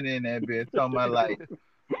straight banana in that bitch. Talking about like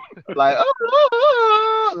like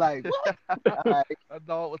what? All I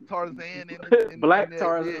thought it was Tarzan in Black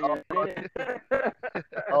that bit. Tarzan, ain't it?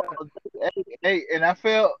 right. Hey, and I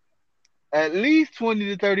felt at least 20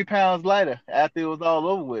 to 30 pounds lighter after it was all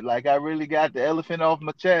over with. Like I really got the elephant off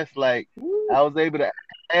my chest. Like Woo. I was able to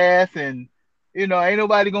ass and ain't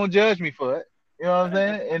nobody gonna judge me for it. You know what I'm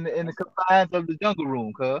Hey, saying? In the that's a confines of the jungle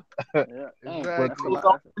room, cuz. yeah. Dang, What that's a Exactly. goes lot.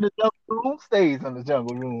 on in the jungle room stays in the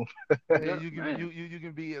jungle room. And Yeah, you can man. you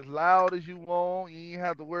can be as loud as you want. You ain't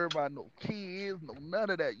have to worry about no kids, no none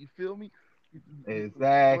of that. You feel me? You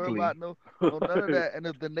worry Exactly. about no none of that. And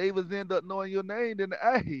if the neighbors end up knowing your name, then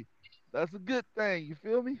hey, that's a good thing. You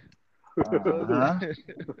feel me? So, Uh-huh.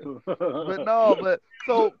 but no, but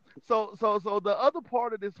so the other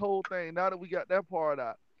part of this whole thing. Now that we got that part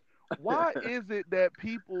out, why is it that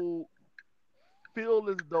people feel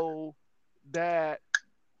as though that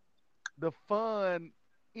the fun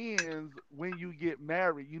ends when you get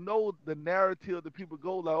married? You know the narrative that people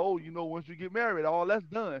go like, oh, once you get married, all that's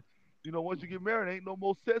done. Once you get married, ain't no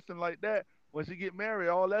more sexing like that. Once you get married,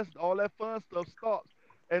 all that fun stuff stops.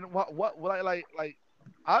 And what like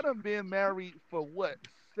I done been married for what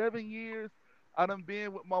 7 years. I done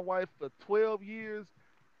been with my wife for 12 years,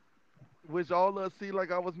 which all of us see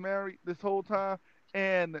like I was married this whole time,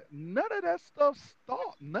 and none of that stuff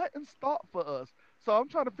stopped. Nothing stopped for us. So I'm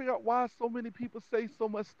trying to figure out why so many people say so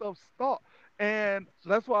much stuff stopped, and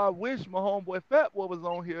that's why I wish my homeboy Fat Boy was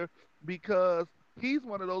on here because he's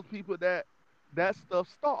one of those people that stuff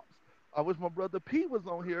stops. I wish my brother P was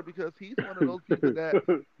on here because he's one of those people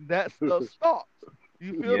that stuff stops.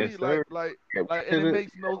 You feel Yes, me? sir. Like, and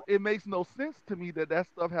it makes no sense to me that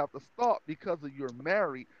stuff have to stop because of you're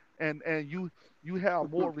married and you have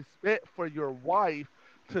more respect for your wife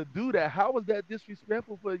to do that. How is that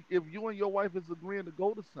disrespectful for if you and your wife is agreeing to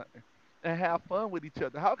go to something and have fun with each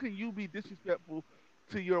other? How can you be disrespectful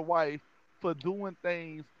to your wife for doing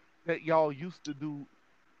things that y'all used to do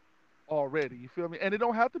already? You feel me? And it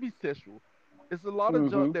don't have to be sexual. It's a lot of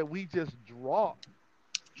junk Mhm. that we just drop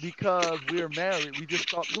because we're married. We just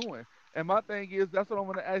stop doing. And my thing is, that's what I'm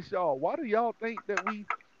gonna ask y'all. Why do y'all think that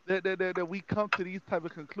that we come to these type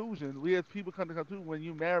of conclusions? We as people come to conclusion when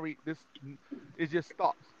you married, this it just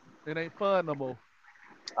stops. It ain't fun no more.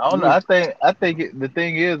 I don't know. Mm. The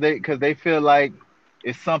thing is they because they feel like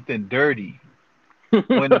it's something dirty.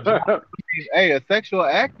 When hey, a sexual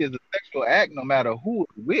act is a sexual act, no matter who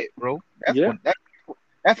it's with, bro. Yeah,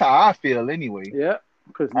 That's how I feel anyway. yeah.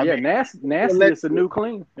 Because I yeah, mean, people nasty let is the new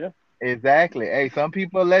clean. Yeah. exactly. Hey, some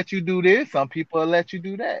people let you do this, some people let you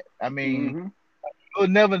do that. I mean, Mhm. you'll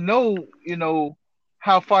never know,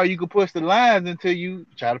 how far you can push the lines until you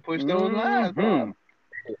try to push those lines, bro. Mhm.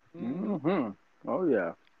 Hmm. Mhm. Oh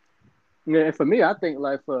yeah. Yeah. And for me, I think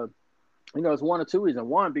like it's one or two reasons.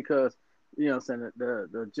 One, because I'm saying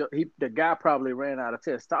the guy probably ran out of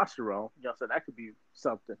testosterone. So that could be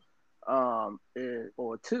something.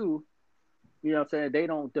 Or two, I'm saying they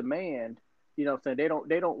don't demand. I'm saying they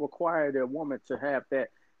don't require their woman to have that.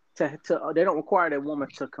 To they don't require their woman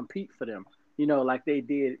to compete for them. Like they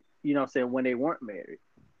did. I'm saying when they weren't married.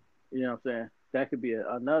 I'm saying that could be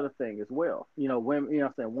another thing as well. Women.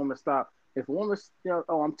 I'm saying women stop. If a woman's,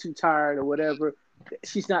 oh, I'm too tired or whatever,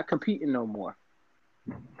 she's not competing no more.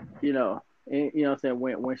 you know. And I'm saying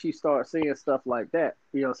when she starts saying stuff like that,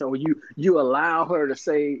 so when you allow her to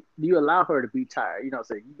say, you allow her to be tired,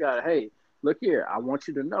 say you gotta, hey, look here, I want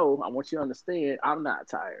you to know, I want you to understand, I'm not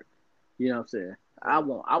tired. I'm saying I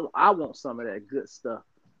want some of that good stuff.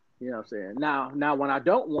 I'm saying now when I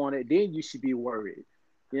don't want it, then you should be worried.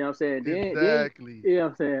 I'm saying then Exactly.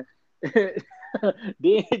 I'm saying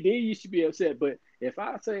then you should be upset. But if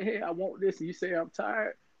I say, hey, I want this, and you say I'm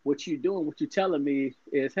tired, what you're telling me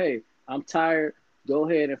is, hey, I'm tired. Go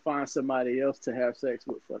ahead and find somebody else to have sex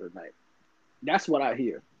with for the night. That's what I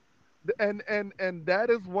hear. And that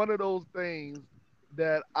is one of those things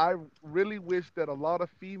that I really wish that a lot of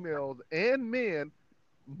females and men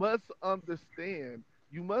must understand.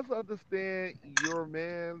 You must understand your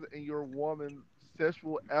man's and your woman's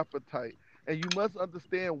sexual appetite. And you must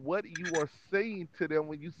understand what you are saying to them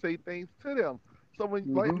when you say things to them. So when,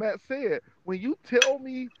 like Mm-hmm. Matt said, when you tell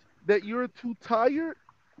me that you're too tired,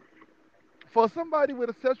 for somebody with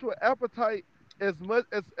a sexual appetite as much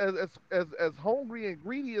as hungry and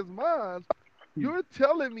greedy as mine, you're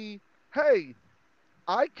telling me, hey,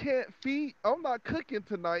 I can't feed. I'm not cooking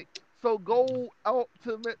tonight. So go out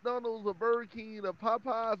to McDonald's or Burger King or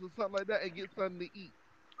Popeyes or something like that and get something to eat.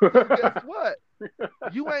 So guess what?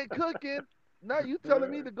 You ain't cooking. Now you telling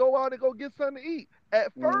me to go out and go get something to eat.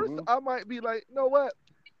 At first, Mm-hmm. I might be like, you know what?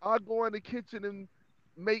 I'll go in the kitchen and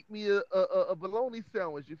make me a bologna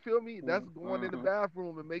sandwich. You feel me? That's going in the Mm-hmm.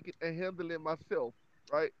 bathroom and making and handling myself,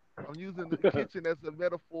 right? I'm using the kitchen as a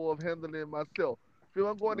metaphor of handling myself. Feel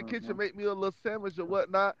I'm going to the kitchen, Mm-hmm. make me a little sandwich or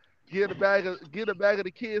whatnot. Get a bag of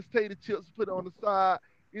the kids' tater chips, put it on the side,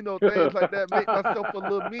 things like that. Make myself a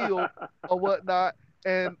little meal or whatnot,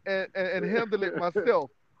 and handle it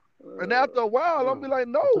myself. And after a while, I'm be like,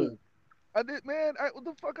 no, I did, man. What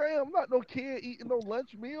the fuck I am? I'm not no kid eating no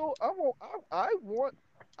lunch meal. I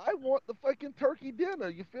want the fucking turkey dinner.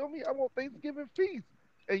 You feel me? I want Thanksgiving feast.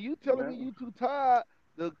 And you telling Yeah. me you too tired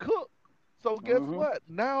to cook. So guess Mm-hmm. what?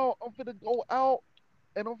 Now I'm finna go out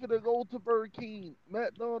and I'm finna go to Burger King,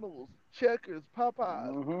 McDonald's, Checkers,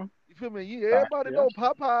 Popeyes. Mm-hmm. You feel me? Yeah, everybody Yeah. know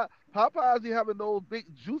Popeyes, you having those big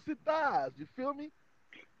juicy thighs. You feel me?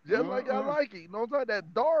 Just like I Mm-mm. like it. You know what I'm talking about?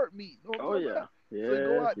 That dart meat. You know what Oh I'm talking yeah. about? So you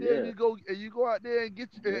go Yes. out there and Yes. you go out there and get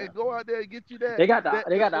you Yeah. and go out there and get you that They got the that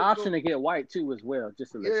they the, got the the, option the to get white too as well,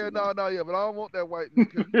 just to let yeah, you know. no, no, yeah, but I don't want that white meat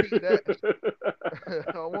because you can't eat that.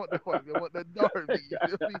 I don't want that white meat. I want that dart meat. You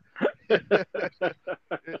feel me?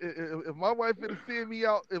 If my wife finna send me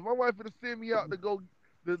out, if my wife finna send me out to go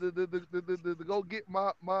to go get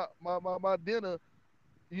my dinner,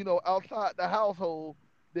 outside the household,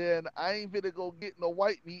 then I ain't finna go get no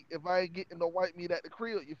white meat if I ain't getting no white meat at the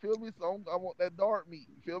crib. You feel me? So I want that dark meat.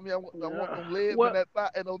 You feel me? I want Yeah. them legs and Well, that thigh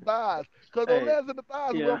and those thighs. Cause those hey, legs and the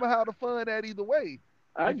thighs is where I'm yeah, gonna have the fun at either way.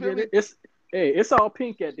 I You feel get me? it. It's all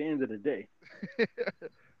pink at the end of the day.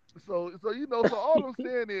 So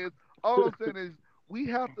all I'm saying is we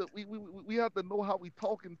have to we have to know how we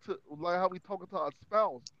talking to like how we talking to our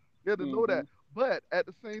spouse. We have to know Mm-hmm. that. But at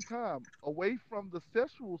the same time, away from the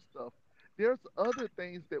sexual stuff, there's other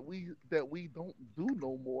things that we don't do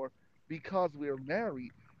no more because we're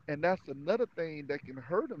married. and that's another thing that can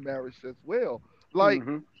hurt a marriage as well. Like,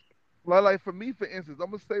 Mm-hmm. like for me, for instance,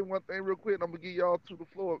 I'm gonna say one thing real quick, and I'm gonna give y'all to the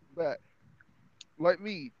floor back. Like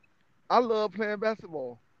me, I love playing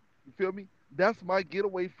basketball. You feel me? That's my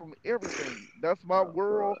getaway from everything. That's my Oh world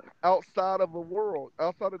boy. outside of a world,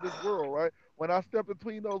 outside of this world, right? When I step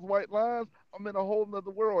between those white lines, I'm in a whole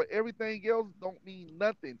nother world. Everything else don't mean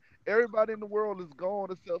nothing. Everybody in the world is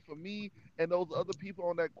gone except for me and those other people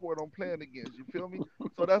on that court I'm playing against. You feel me?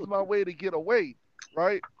 So that's my way to get away,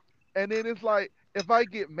 right? And then it's like if I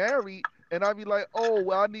get married and I be like, oh,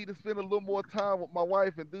 well, I need to spend a little more time with my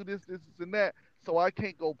wife and do this, and that, so I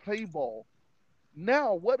can't go play ball.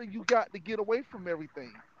 Now, what do you got to get away from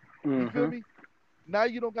everything? You feel Mm-hmm. me? Now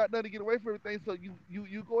you don't got nothing to get away from everything, so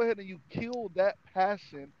you go ahead and you kill that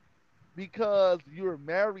passion because you're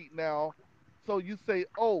married now. So you say,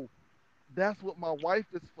 "Oh, that's what my wife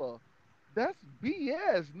is for." That's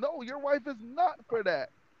BS. No, your wife is not for that,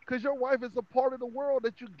 because your wife is a part of the world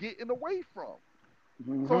that you're getting away from.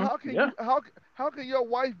 So Mm-hmm. how can Yeah. you how can your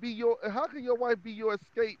wife be your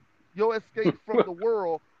escape from the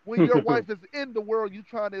world when your wife is in the world you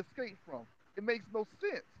trying to escape from? It makes no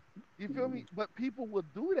sense. You feel me? But people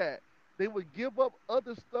would do that. They would give up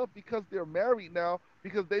other stuff because they're married now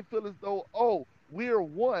because they feel as though, oh, we're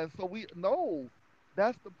one. So we no.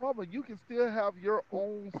 That's the problem. You can still have your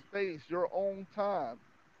own space, your own time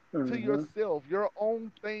to Mm-hmm. yourself, your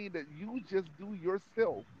own thing that you just do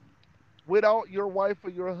yourself without your wife or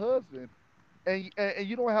your husband, and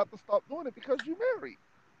you don't have to stop doing it because you're married,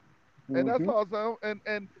 and that's Mm-hmm. all I'm saying.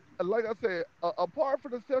 And like I said, apart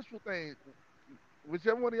from the sexual thing,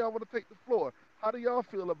 whichever one of y'all want to take the floor, how do y'all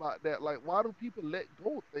feel about that? Like, why do people let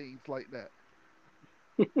go of things like that?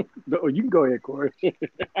 Oh, you can go ahead, Corey.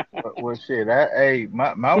 Well, shit. Hey,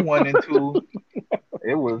 my one and two.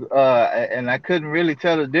 It was and I couldn't really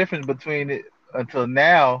tell the difference between it until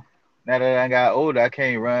now. Now that I got older, I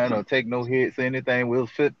can't run or take no hits or anything. We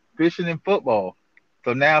was fishing and football.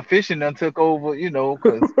 So now fishing done took over,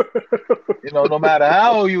 cause no matter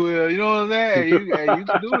how old you is, you know what I'm saying? Hey, you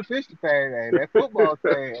can do the fishing thing. Hey, that football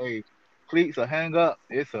thing, hey, cleats will hang up.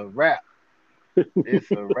 It's a wrap.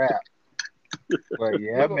 It's a wrap. But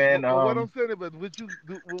yeah, No, man. but what I'm saying is, but would you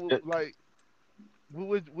The, like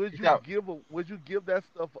would you you talk, would you give that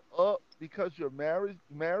stuff up because you're married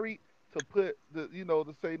to put the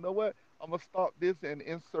to say, you know what, I'm gonna stop this and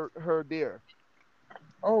insert her there.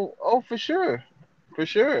 oh, for sure.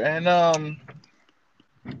 And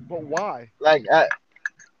But why? like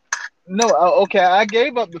no, okay, I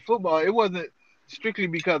gave up the football. It wasn't strictly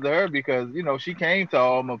because of her, because she came to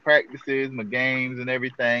all my practices, my games, and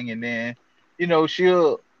everything, and then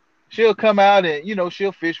she'll come out and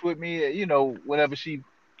she'll fish with me, whenever she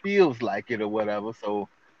feels like it or whatever. So,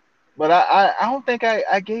 but I don't think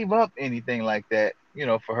I gave up anything like that,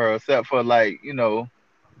 for her, except for like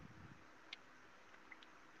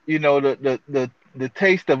the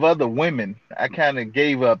taste of other women. I kind of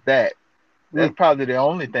gave up that. That's Mm. probably the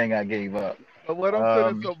only thing I gave up. But what I'm saying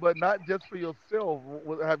is, Um, so, but not just for yourself.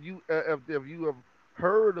 Have you have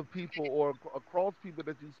heard of people or across people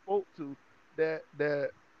that you spoke to that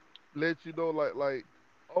let you know, like,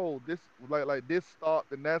 oh, this, like this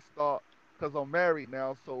stopped and that stopped because I'm married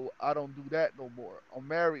now, so I don't do that no more. I'm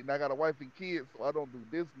married and I got a wife and kids, so I don't do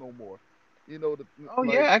this no more. oh Like,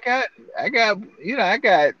 yeah, I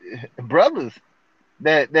got brothers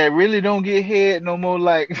that really don't get head no more.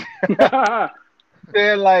 Like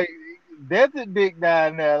they're like desert dick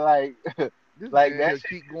down there. Like this like man that here shit.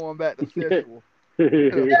 keep going back to sexual.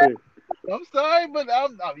 I'm sorry, but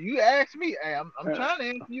you asked me. Hey, I'm trying to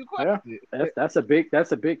answer your Yeah, question. that's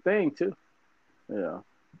a big thing too. Yeah,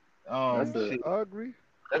 that's Yeah, a Shit. I agree.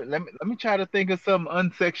 Let me try to think of something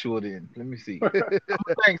unsexual then. Let me see.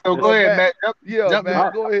 Thanks. So go Well, ahead, Matt, Matt. yeah, Jump in. Matt,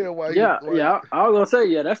 I, go ahead while you yeah, yeah. I was gonna say,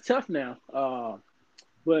 yeah, that's tough now.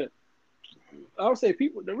 But I would say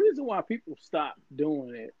people. The reason why people stop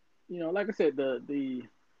doing it, like I said, no,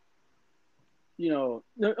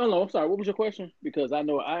 oh no, I'm sorry. What was your question? Because I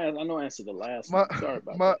know I answered the last my one. Sorry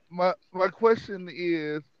about my that. my question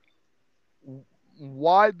is,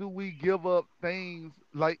 why do we give up things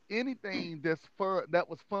like anything that's fun, that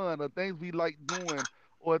was fun, or things we like doing,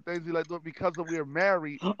 or things we like doing because of we're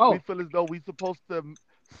married? We Oh, feel as though we supposed to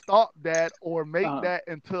stop that or make uh, that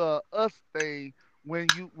into a us thing when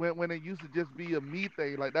it used to just be a me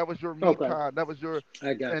thing. Like that was your me okay, time. That was your,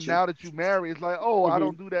 I got and you. now that you married, it's like, oh, I Hmm.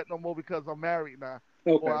 don't do that no more because I'm married now,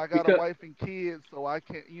 or Okay, I got a because wife and kids, so I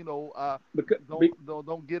can't, because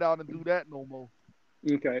don't get out and do that no more.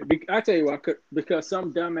 okay, I tell you why. Because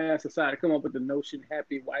some dumbass decided to come up with the notion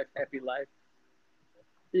 "happy wife, happy life,"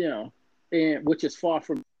 you know, and which is far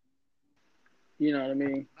from You know what I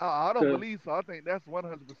mean? No, I don't Because believe so. I think that's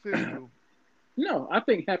 100% true. no, I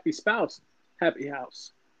think happy spouse, happy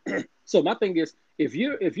house. So my thing is, if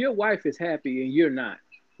your wife is happy and you're not,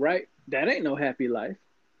 right? That ain't no happy life.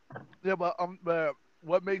 Yeah, but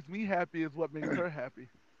what makes me happy is what makes her happy.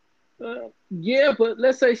 Yeah, but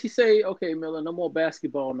let's say she say, okay, Miller, no more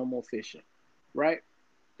basketball, no more fishing, right?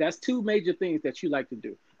 That's two major things that you like to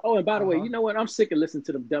do. Oh, and by the Uh way, huh. you know what? I'm sick of listening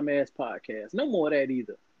to them dumbass podcasts. No more of that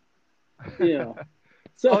either. You know.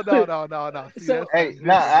 So, Oh no, no, no, no. See, so, that's Hey, something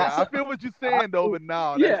nah, different. Now I so, feel what you're I, saying though, but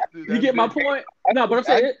no, yeah, you that's get my different. point. No, but I'm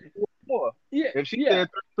I saying, more. yeah, If she yeah, said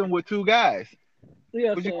threesome with two guys,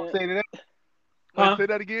 yeah. I'm what you saying, gonna say to that? Wait, huh? say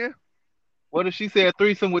that again. What if she said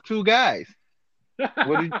threesome with two guys?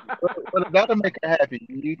 What did what if that'll make her happy?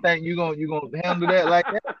 You think you gonna handle that like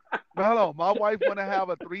that? But hold on, my wife want to have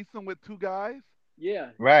a threesome with two guys.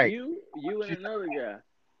 Yeah, Right. you and She another guy,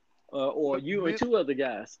 or But you and two other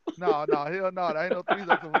guys. no, no, hell no, that ain't no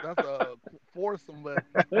threesome. That's a foursome. But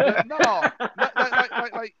no,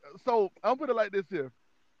 like. So I'm put it like this here.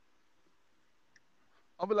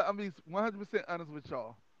 I'm be 100% honest with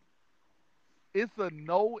y'all. It's a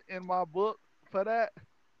no in my book for that.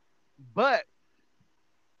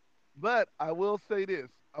 But I will say this.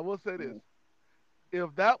 I will say this.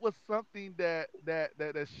 If that was something that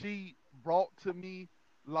she brought to me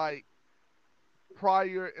like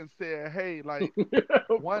prior and said, hey, like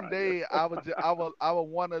one Prior. day I would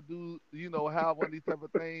want to do have one of these type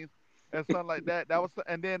of things and something like that. That was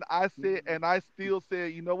and then I said and I still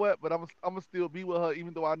said you know what, but I'm gonna still be with her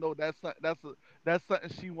even though I know that's something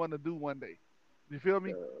she want to do one day. You feel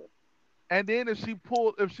me? And then if she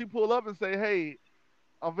pull up and say, hey,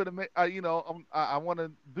 I'm gonna make, I want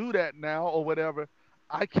to do that now or whatever.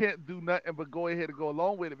 I can't do nothing but go ahead and go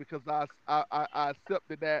along with it because I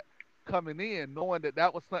accepted that coming in, knowing that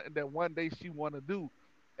that was something that one day she want to do,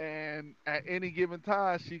 and at any given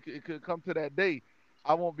time it could come to that day.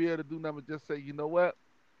 I won't be able to do nothing but just say, you know what?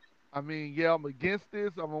 I mean, yeah, I'm against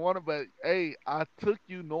this. I'm a wanna, but hey, I took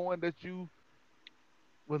you knowing that you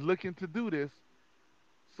was looking to do this.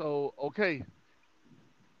 So okay,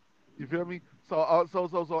 you feel me? So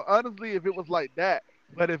honestly, if it was like that,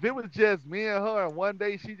 but if it was just me and her, and one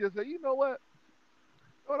day she just said, you know what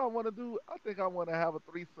I want to do? I think I want to have a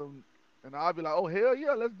threesome, and I'll be like, oh hell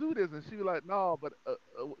yeah, let's do this, and she be like, no, but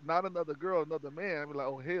not another girl, another man. I be like,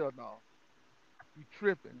 oh hell no, you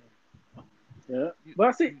tripping? Yeah, You but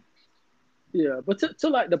I see. you Yeah, but to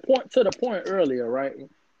like the point earlier, right?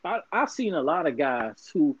 I've seen a lot of guys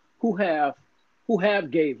who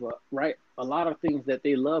have gave up, right? A lot of things that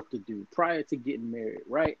they love to do prior to getting married,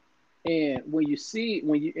 right? And when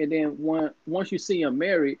then once you see them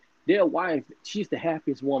married, their wife, she's the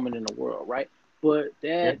happiest woman in the world, right? But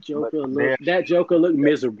yeah, but that Joker looked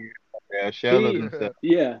miserable. they're shell of He themselves.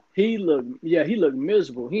 he looked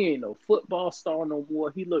miserable. He ain't no football star no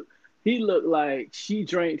more. He looked like she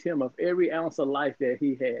drained him of every ounce of life that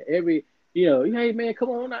he had. Hey man, come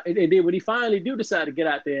on out. And then when he finally do decide to get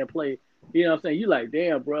out there and play, what I'm saying? You like,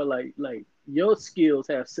 damn, bro, like your skills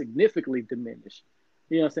have significantly diminished.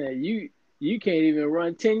 You know what I'm saying? You can't even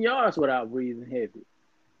run 10 yards without breathing heavy.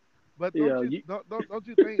 but You don't know, you you don't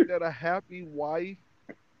you think that a happy wife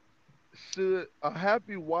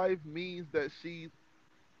means that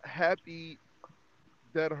happy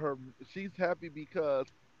her she's happy because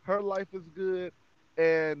her life is good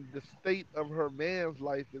and the state of her man's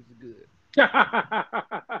life is good.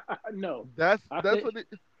 no. I That's think what it,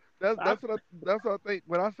 that's I that's what I think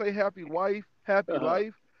when I say happy wife, happy uh,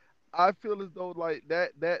 life. I feel as though like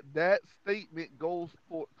that statement goes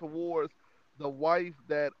towards the wife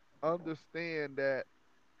that understand that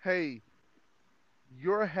hey,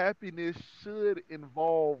 your happiness should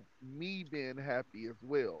involve me being happy as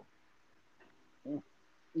well.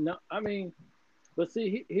 no, I mean, but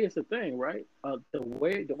see, here's the thing, right?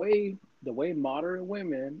 The way modern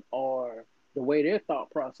women are, the way their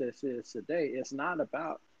thought process is today,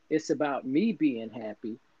 it's about me being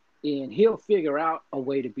happy, and he'll figure out a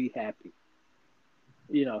way to be happy.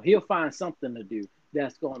 He'll find something to do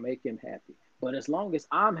that's gonna make him happy. But as long as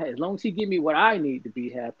he give me what I need to be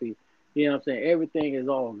happy, what I'm saying, everything is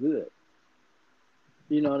all good.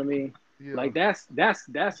 You know what I mean? Yeah. Like that's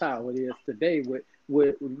how it is today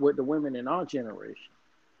with the women in our generation.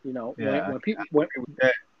 Yeah, When I people when agree with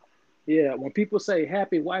that. yeah, when people say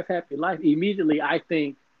happy wife, happy life, immediately I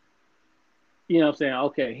think, what I'm saying,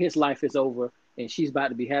 okay, his life is over and she's about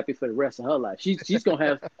to be happy for the rest of her life. She's gonna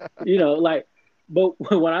have, like, but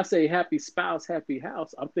when I say happy spouse, happy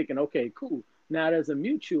house, I'm thinking, okay, cool. Now there's a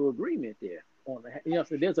mutual agreement there on the,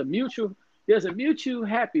 so there's a mutual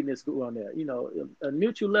happiness going there, a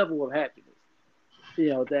mutual level of happiness.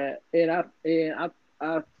 that, and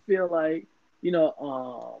I feel like, you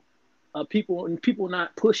know, people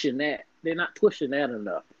not pushing that. They're not pushing that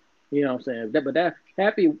enough. You know what I'm saying? But that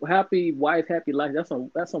happy wife, happy life. That's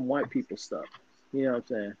some white people stuff. You know what I'm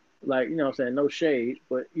saying? Like, you know what I'm saying? No shade,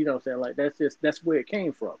 but you know what I'm saying? Like, that's where it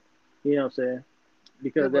came from. You know what I'm saying?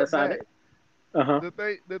 Yeah, Because but that's how they. Mac, Uh huh.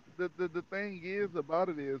 the thing is about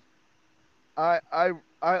it is I I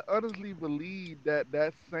I honestly believe that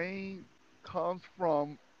comes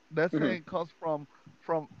from that Mhm. saying comes from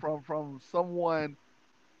someone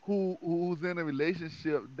who's in a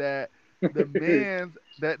relationship that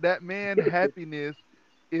that man happiness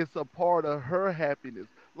is a part of her happiness.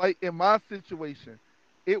 Like in my situation,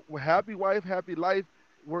 it happy wife, happy life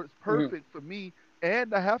works Mhm. perfect for me,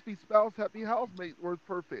 and the happy spouse, happy housemate works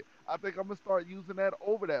perfect. I think I'm gonna start using that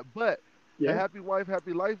over that. But the Yeah. happy wife,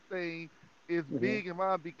 happy life thing is Mhm. big in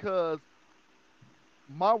mine because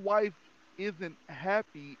my wife isn't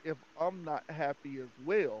happy if I'm not happy as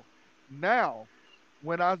well. Now,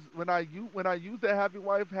 when I use that happy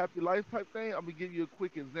wife, happy life type thing, I'm gonna give you a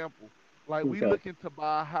quick example. Like we Okay. looking to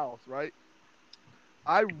buy a house, right?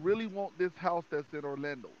 I really want this house that's in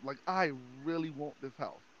Orlando. Like I really want this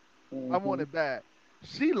house. I want Mhm. it bad.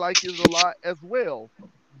 She like it a lot as well.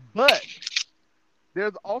 But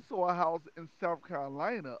there's also a house in South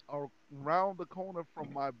Carolina around the corner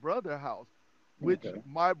from my brother's house, which Okay.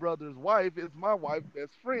 my brother's wife is my wife's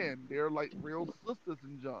best friend. They're like real sisters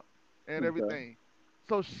and junk and Okay. everything.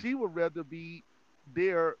 So she would rather be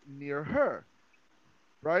there near her,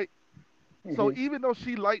 right? So Mhm. even though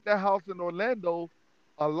she liked that house in Orlando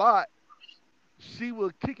a lot, she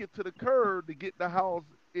would kick it to the curb to get the house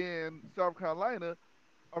in South Carolina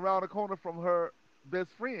around the corner from her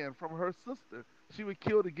best friend, from her sister. She would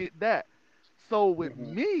kill to get that. So with Mhm.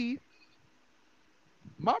 me,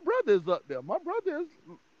 my brother is up there. My brother is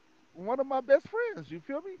one of my best friends. You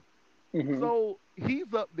feel me? Mhm. So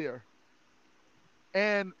he's up there.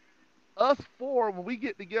 And us four, when we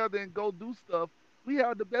get together and go do stuff, we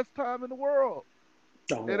have the best time in the world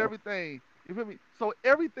Oh and yeah. everything. You feel me? So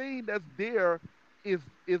everything that's there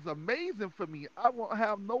is amazing for me. I won't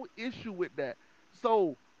have no issue with that.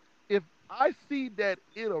 So if I see that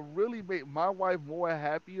it'll really make my wife more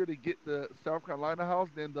happier to get the South Carolina house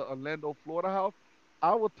than the Orlando, Florida house,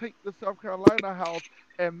 I will take the South Carolina house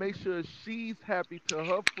and make sure she's happy to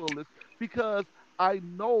her fullest because I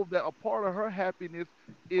know that a part of her happiness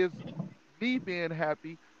is me being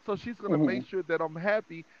happy. So she's gonna make Mhm. sure that I'm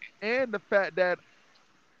happy and the fact that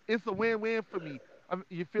it's a win-win for me.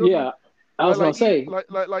 You feel me? Yeah. I was gonna say,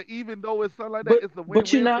 Like even though it's something like that, but it's a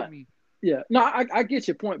but you're win-win for not. me. Yeah, no, I get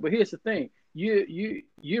your point, but here's the thing: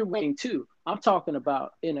 you're winning too. I'm talking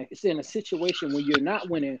about in a situation when you're not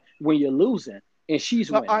winning, when you're losing, and she's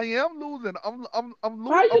But I winning. am losing.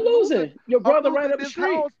 How you I'm losing. losing? Your I'm brother right losing up the this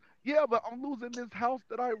street. house. Yeah, but I'm losing this house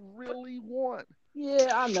that I But really want.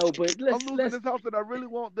 yeah, I know, but I'm let's losing let's this house that I really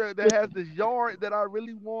want that but has this yard that I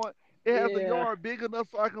really want. It has a yeah, yard big enough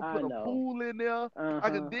so I can I put a know. pool in there. I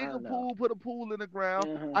can dig I a know. pool, put a pool in the ground.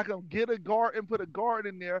 Uh-huh. I can get a garden, put a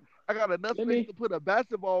garden in there. I got enough Let space me to put a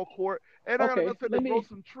basketball court, and I got enough okay. space to grow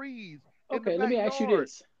some trees in the Let me ask you backyard.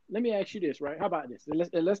 this. Let me ask you this, right? How about this?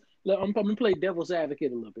 I'm gonna play devil's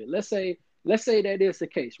advocate a little bit. Let's say that is the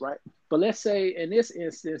case, right? But let's say in this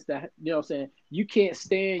instance that you know what I'm saying you can't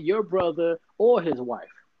stand your brother or his wife,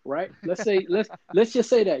 right? Let's just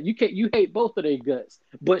say that you hate both of their guts,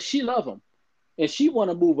 but she love them and she want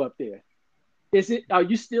to move up there. Is it? Are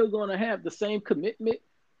you still gonna have the same commitment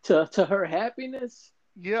to her happiness?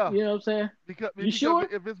 Yeah, You know what I'm saying? You because sure?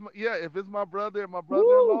 if it's if it's my brother and my Woo!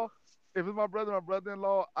 brother-in-law, if it's my brother and my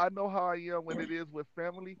brother-in-law, I know how I am when it is with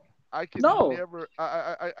family. I can No, never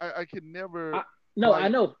I can never I no, I like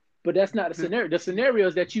know, but that's not the this. scenario. The scenario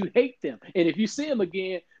is that you hate them, and if you see them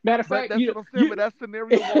again, matter of But fact, that's you what I'm saying. you. But that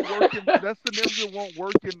scenario won't work in that scenario won't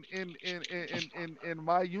work in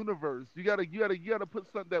my universe. You gotta put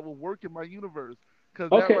something that will work in my universe.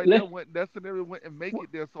 Cause that Okay, right there went that scenario wouldn't make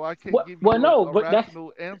it there, so I can't what? give Well, you no, a but that's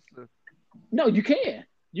rational answer. no. You can.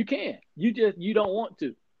 You don't want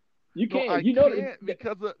to. You No, can. I You know can't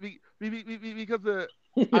because of because of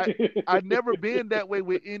I I that. never been that way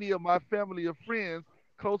with any of my family or friends,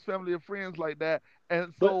 close family or friends like that,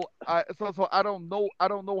 and But so I don't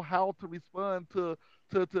know how to respond to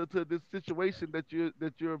this situation that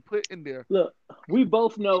you're put in there. look, we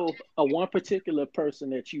both know a one particular person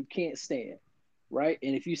that you can't stand, right?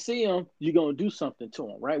 And if you see him, you're gonna do something to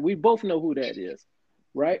him, right? We both know who that is,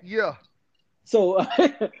 right? Yeah, So,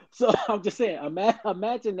 so I'm just saying,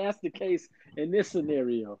 imagine that's the case in this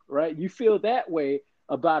scenario, right? You feel that way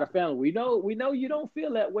about a family. We know you don't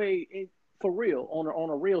feel that way for real on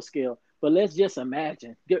a real scale. but let's just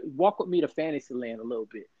imagine. Walk with me to fantasy land a little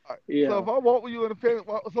bit. All right. You So if know, I walk with you in the family,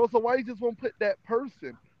 so why you just won't put that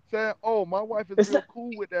person saying, "Oh, my wife is it's real not.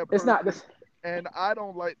 cool with that It's not person, this. and I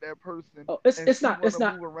don't like that person, Oh, and it's she not. want It's to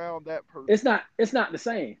not. move around that It's person." not. It's not the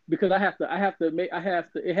same because I have to make. I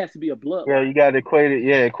have to. It has to be a Yeah, bloodline. you got to equate it.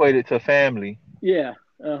 Yeah, equate it to family. Yeah.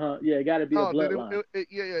 Yeah. It got to be a No, then bloodline.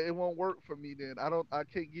 yeah, it won't work for me. Then I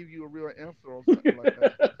can't give you a real answer on something like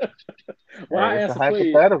that. Well, I It's a answer for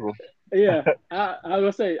you. hypothetical. Yeah. I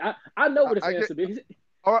was say I know what his I can't. answer be.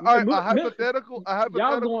 All right, a Y'all hypothetical,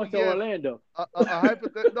 going to yes. Orlando?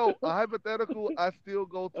 No, a hypothetical. I still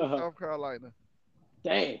go to Uh huh. South Carolina.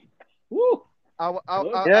 Dang. Woo. I, w-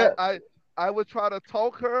 Good. Yeah, I would try to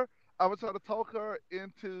talk her. I would try to talk her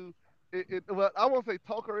into it. Well, I won't say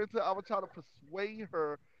talk her into. I would try to persuade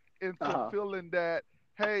her Uh into huh. feeling that,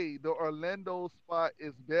 hey, the Orlando spot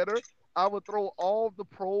is better. I would throw all the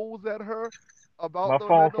pros at her about my the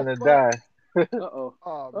phone Orlando finna spot. die. Uh oh.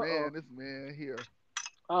 Oh Uh oh. man, this man here,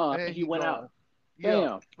 and He he went out. gone. Yeah,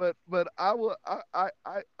 Damn. but I will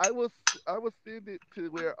send it to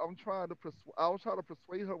where I'm trying to I was trying to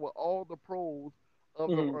persuade her with all the pros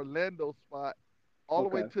of the Hmm. Orlando spot, all the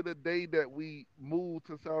way Okay. to the day that we move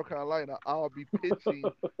to South Carolina. I'll be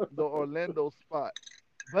pitching the Orlando spot.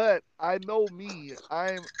 But I know me.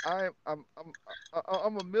 I'm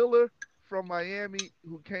a Miller from Miami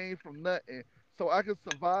who came from nothing, so I can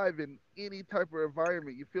survive in any type of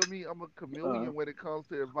environment. You feel me? I'm a Uh. chameleon when it comes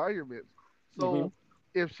to environments. Hmm. So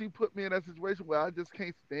if she put me in that situation where I just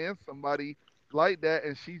can't stand somebody like that,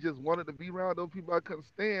 and she just wanted to be around those people I couldn't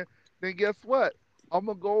stand, then guess what? I'm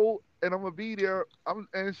gonna go and I'm gonna be there.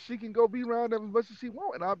 And she can go be around them as much as she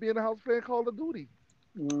want, and I'll be in the house playing Call of Duty.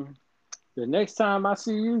 Mm. The next time I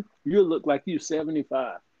see you, you'll look like you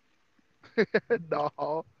 75.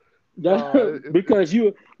 No, no, That because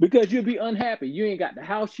you'll be unhappy. You ain't got the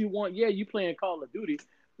house you want. Yeah, you playing Call of Duty.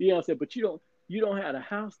 You know what I'm saying? But you don't have the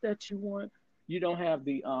house that you want. You don't have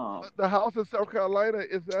the but the house in South Carolina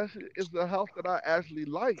is the house that I actually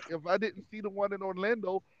like. If I didn't see the one in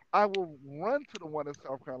Orlando, I will run to the one in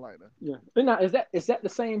South Carolina. yeah. And now is that the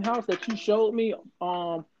same house that you showed me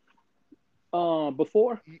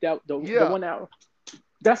before? Y- That the Yeah, one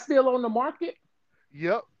that's still on the market?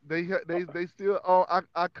 yep. They still.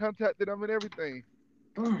 I contacted them and everything.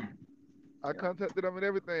 Mm, I yeah. contacted them and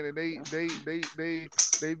everything, and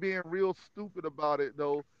they being real stupid about it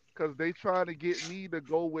though, cause they trying to get me to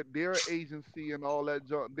go with their agency and all that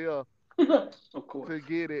junk there Of course. to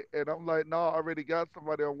get it. And I'm like, no, I already got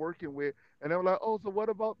somebody I'm working with. And they were like, oh, so what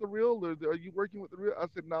about the realtor? Are you working with the real? I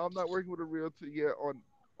said, no, I'm not working with a realtor yet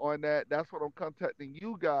on that. That's what I'm contacting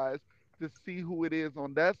you guys to see who it is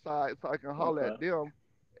on that side, so I can holler Okay. at them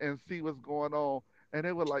and see what's going on. And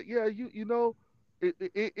they were like, yeah, you know,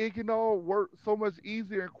 it can all work so much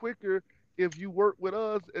easier and quicker if you work with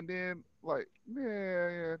us. And then like,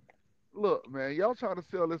 man, look, man, y'all trying to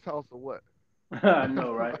sell this house or what? I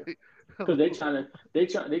know, right? Like, Because they trying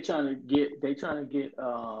to get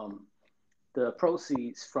the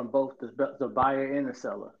proceeds from both the buyer and the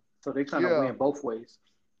seller. So they're trying to yeah. win both ways.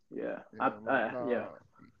 Yeah. Yeah, I'm like, Yeah. nah.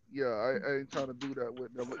 Yeah, I ain't trying to do that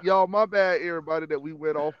with them. Y'all, my bad, everybody, that we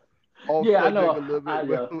went off Yeah, I subject know. a little bit. I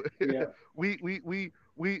know. Yeah,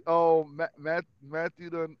 Matthew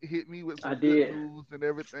done hit me with I some good did. news and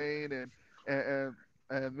everything, and and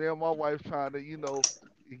and me and my wife trying to,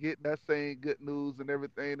 get that same good news and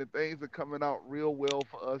everything, and things are coming out real well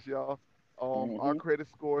for us, y'all. Our Hmm. credit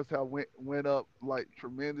scores have went up like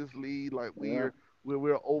tremendously. Like Yeah.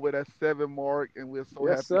 we're over that 7 mark, and we're so Yes,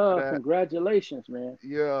 happy for sir. that. Congratulations, man.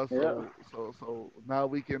 Yeah, Yeah. so now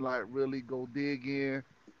we can like really go dig in.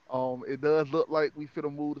 It does look like we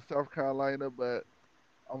finna move to South Carolina, but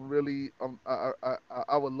I'm really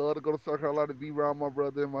I would love to go to South Carolina to be around my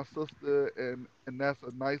brother and my sister, and that's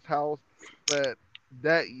a nice house. But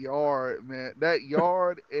that yard, man, that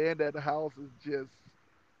yard and that house is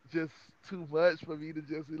just too much for me to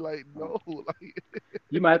just be like, no, like,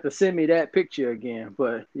 You might have to send me that picture again,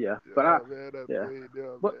 but yeah. But yeah, man, that yeah. thing,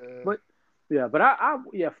 yeah, But man, but yeah. But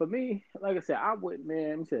yeah. For me, like I said, I would,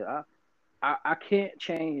 man. I said I can't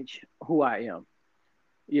change who I am.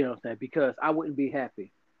 You know what I'm saying? Because I wouldn't be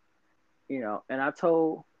happy. And I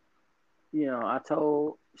told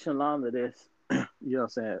Shalonda this. You know what I'm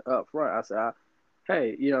saying, up front. I said,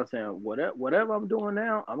 hey, you know what I'm saying, whatever I'm doing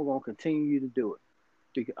now, I'm gonna continue to do it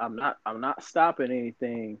because I'm not stopping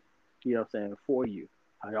anything. You know what I'm saying, for you.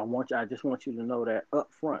 I just want you to know that up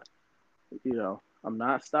front. I'm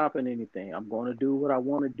not stopping anything. I'm going to do what I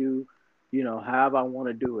want to do. However I want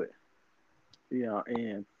to do it.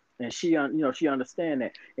 And she understand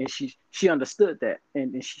that, and she understood that,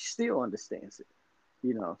 and she still understands it.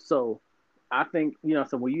 So I think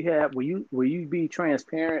so when you have when you be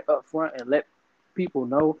transparent up front and let people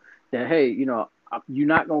know that hey, you're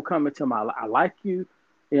not gonna come into my I like you,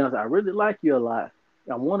 I really like you a lot.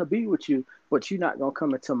 I want to be with you, but you're not gonna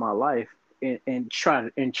come into my life and try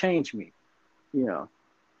to and change me. You know,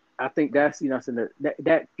 I think Uh, that's so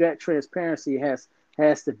that transparency has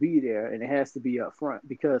to be there and it has to be up front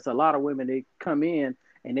because a lot of women they come in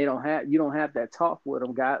and they don't have you don't have that talk with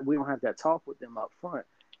them guy we don't have that talk with them up front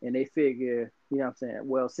and they figure what I'm saying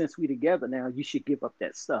well since we together now you should give up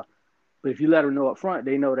that stuff but if you let them know up front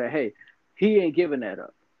they know that hey he ain't giving that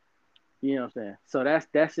up what I'm saying so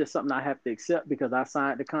that's just something I have to accept because I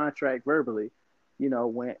signed the contract verbally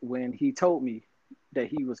when he told me that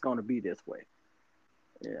he was going to be this way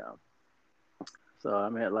yeah. So I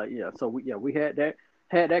mean, like, yeah. So we had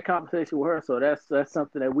that conversation with her. So that's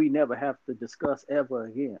something that we never have to discuss ever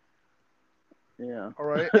again. Yeah. all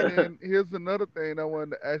right, and then here's another thing I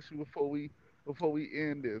wanted to ask you before we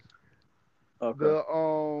end this. Okay. The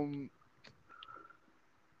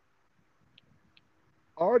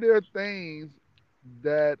are there things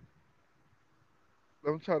that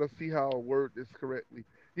I'm trying to see how I word this correctly.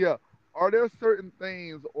 Yeah, are there certain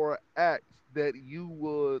things or acts that you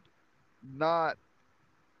would not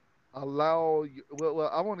allow you well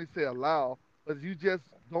I won't even say allow, but you just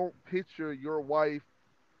don't picture your wife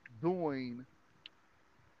doing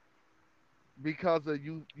because of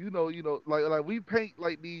like we paint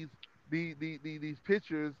like these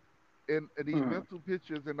pictures and these Mm-hmm. mental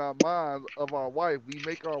pictures in our minds of our wife. We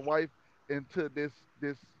make our wife into this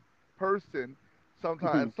person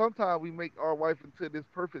sometimes, and sometimes we make our wife into this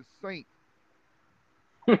perfect saint.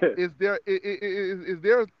 Is there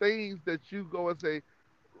things that you go and say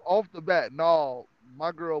off the bat, no,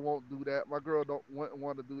 my girl won't do that. My girl don't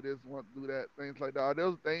want to do this, want to do that, things like that. Are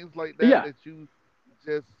those things like that yeah. that you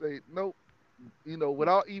just say nope,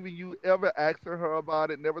 without even you ever asking her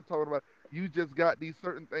about it, never talking about it, you just got these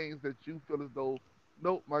certain things that you feel as though,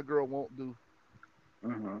 nope, my girl won't do.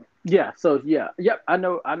 Yeah. So yeah. Yep. I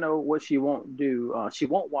know. I know what she won't do. She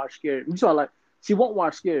won't watch scary. You saw like she won't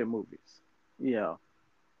watch scary movies. Yeah.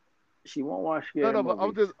 She won't watch No, scary no, but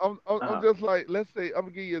I'm movies. just, I'm Uh just like, let's say, I'm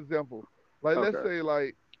gonna give you an example. Like, huh. let's Okay. say,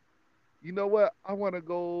 like, you know what? I want to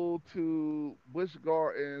go to Busch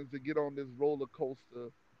Gardens to get on this roller coaster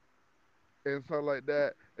and something like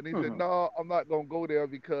that. And he said, Mm-hmm. no, I'm not gonna go there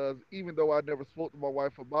because even though I never spoke to my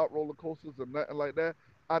wife about roller coasters or nothing like that,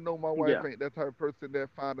 I know my wife Yeah. ain't that type of person that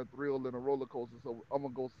find a thrill in a roller coaster, so I'm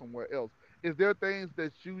gonna go somewhere else. Is there things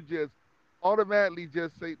that you just automatically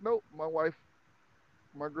just say, nope, my wife,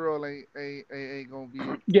 my girl ain't gonna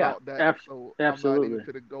be Yeah. about that, so I'm not even Absolutely.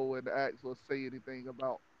 fit to go and ask or say anything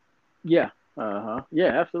about. Yeah. Uh huh. Yeah.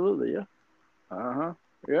 Absolutely. Yeah. Uh huh.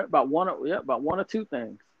 Yeah. About one. Yeah. About one or two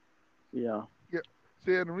things. Yeah. Yeah.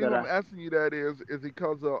 See, and the That reason I'm I. asking you that is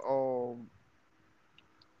because of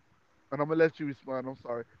and I'm gonna let you respond. I'm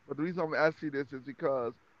sorry, but the reason I'm asking you this is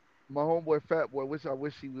because my homeboy Fat Boy, which I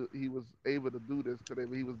wish he was able to do this today,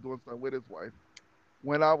 but he was doing something with his wife.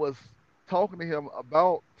 When I was talking to him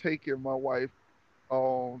about taking my wife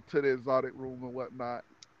to the exotic room and whatnot,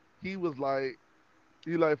 he was like,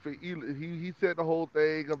 he said the whole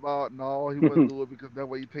thing about no, he wouldn't do it because that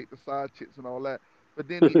way you take the side chicks and all that. But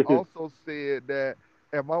then he also said that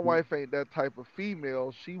if my wife ain't that type of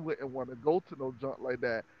female, she wouldn't want to go to no junk like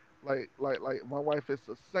that. Like my wife is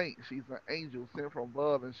a saint. She's an angel sent from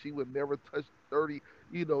above, and she would never touch 30.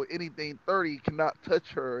 Anything 30 cannot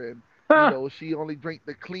touch her, and she only drink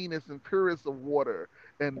the cleanest and purest of water,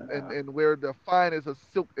 and wear the finest of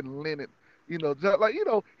silk and linen. Just like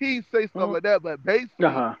he say stuff Uh like that, but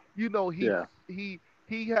basically, huh. he's Yeah.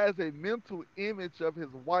 he has a mental image of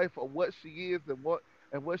his wife of what she is and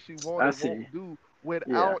what she won't I and see. won't do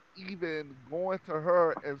Yeah. without even going to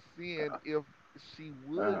her and seeing if she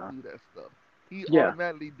Uh would huh. do that stuff. He Yeah.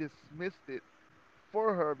 automatically dismissed it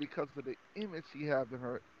for her because of the image he have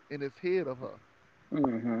in his head of her.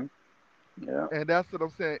 Mm-hmm. Yeah. And that's what I'm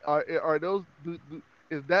saying. Are those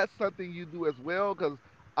is that something you do as well? Because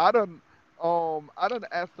I done I done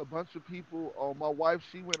asked a bunch of people. My wife,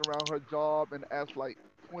 she went around her job and asked like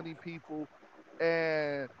 20 people,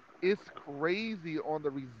 and it's crazy on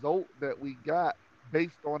the result that we got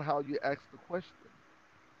based on how you asked the question.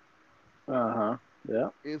 Uh huh. Yeah.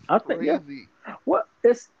 It's I think yeah. crazy. Well,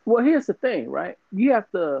 here's the thing, right? You have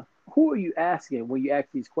to who are you asking when you ask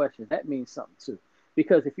these questions? That means something too.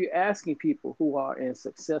 Because if you're asking people who are in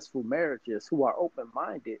successful marriages, who are open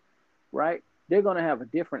minded, right? They're gonna have a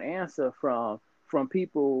different answer from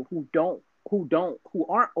people who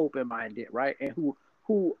aren't open minded, right? And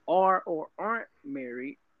who are or aren't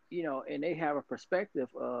married, and they have a perspective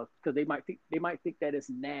of because they might think that it's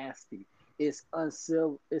nasty it's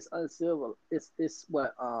uncivil. It's uncivil. It's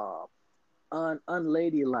what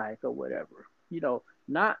unladylike or whatever.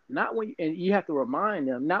 Not when and you have to remind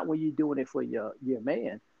them, not when you're doing it for your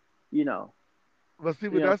man. You know, But see,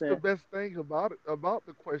 you but know what that's I'm the saying? best thing about it, about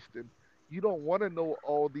the question. You don't want to know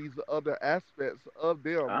all these other aspects of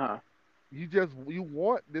them. Uh huh. You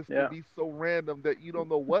want this to Yeah. be so random that you don't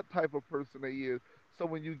know what type of person they is. So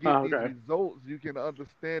when you get Oh, these okay. results, you can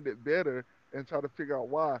understand it better and try to figure out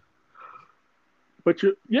why. But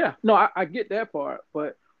yeah, no, I get that part,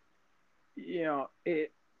 but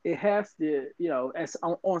it has to,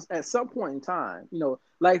 at some point in time,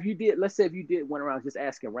 like if you did, let's say if you did went around just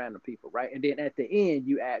asking random people, right, and then at the end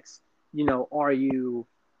you ask, are you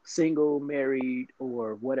single, married,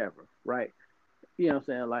 or whatever, right? You know what I'm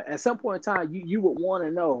saying? Like at some point in time, you would want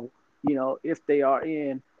to know, if they are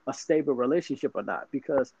in a stable relationship or not,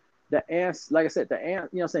 because the answer, like I said, the answer,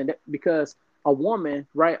 you know what I'm saying? That, because a woman,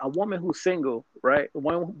 right? A woman who's single, right?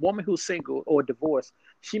 One woman who's single or divorced,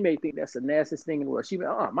 she may think that's the nastiest thing in the world. She may,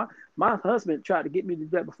 oh, my husband tried to get me to do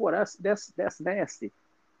that before. That's nasty,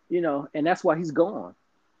 and that's why he's gone,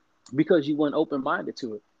 because you weren't open minded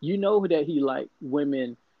to it. You know that he liked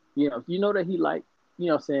women, you know that he liked,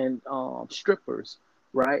 saying strippers,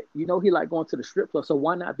 right? You know he liked going to the strip club, so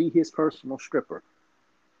why not be his personal stripper?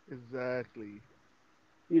 Exactly.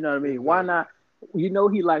 You know what I mean? Why Exactly. not? You know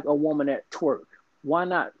he liked a woman that twerk. Why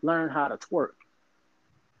not learn how to twerk?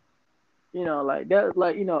 Like that,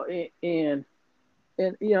 like and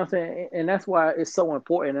you know what I'm saying, and that's why it's so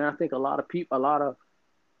important. And I think a lot of people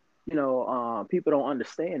don't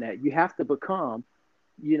understand that you have to become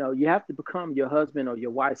your husband or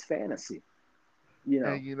your wife's fantasy. You And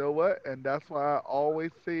know, you know what? And that's why I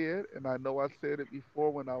always said, and I know I said it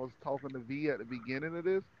before when I was talking to V at the beginning of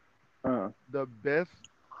this, uh, the best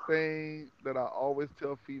thing that I always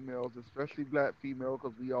tell females, especially black females,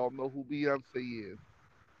 because we all know who Beyonce is.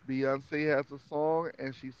 Beyonce has a song,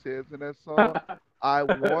 and she says in that song, I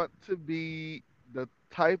want to be the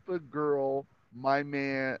type of girl my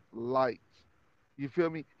man likes. You feel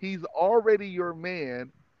me? He's already your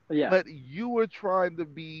man, yeah, but you were trying to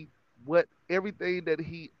be what everything that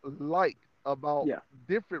he liked about yeah,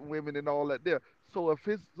 different women and all that there. So if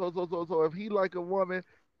his so if he like a woman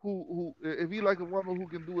who if he like a woman who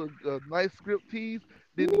can do a nice script tease,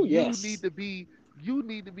 then ooh, yes, you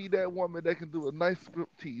need to be that woman that can do a nice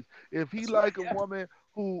script tease. If he that's right, like a yeah, woman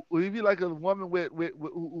who, or if he like a woman with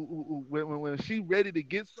when she ready to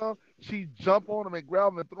get some, she jump on him and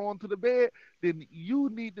grab him and throw him to the bed, then you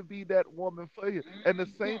need to be that woman for you. And the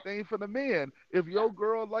yeah, same thing for the man. If yeah, your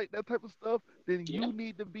girl like that type of stuff, then yeah, you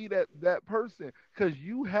need to be that person, because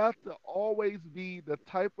you have to always be the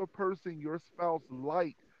type of person your spouse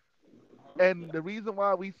like. And the reason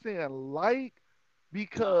why we saying like,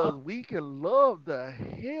 uh-huh, because we can love the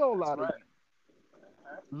hell that's out of right, you,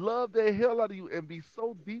 love the hell out of you, and be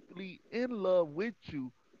so deeply in love with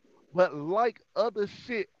you, but like other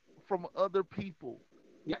shit from other people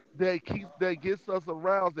yeah, that gets us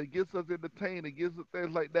aroused, that gets us entertained, that gets us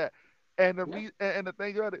things like that. And yeah, the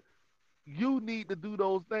thing about it, you need to do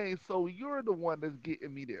those things. So you're the one that's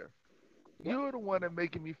getting me there. yeah, You're the one that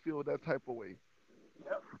making me feel that type of way.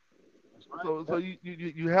 yeah, that's right, So yeah,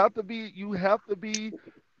 you have to be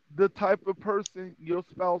the type of person your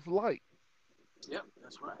spouse like. yeah,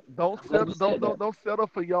 that's right. Don't I'm glad you settle said that. don't settle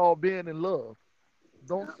for y'all being in love.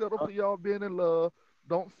 Don't Yeah, settle for y'all being in love.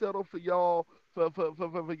 Don't settle for y'all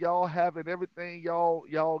for y'all having everything y'all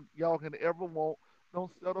can ever want.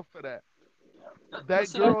 Don't settle for that. but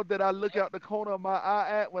That see, that, girl that I look out the corner of my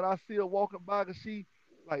eye at when I see her walking by, cause she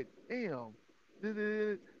like, damn,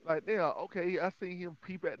 like damn, okay, I seen him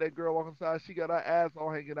peep at that girl walking inside. She got her ass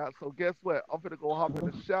all hanging out. So guess what? I'm finna go hop in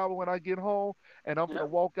the mhm, shower when I get home, and I'm yeah, finna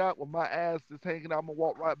walk out with my ass just hanging out. I'm gonna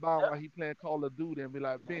walk right by him yeah, while he playing Call of Duty and be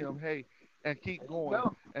like, bam, hey, and keep there you going.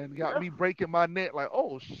 go. And got Yeah, me breaking my neck like,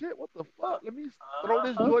 oh shit, what the fuck? Let me throw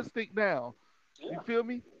this uh-huh, joystick down. You yeah, feel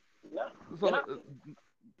me? yeah, So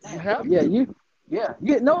and you damn, have yeah, to.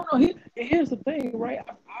 yeah, no, no. Here's the thing, right?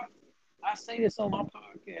 I say this on my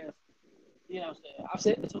podcast. You know what I'm saying? I've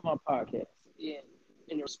said this on my podcast, and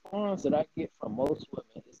the response that I get from most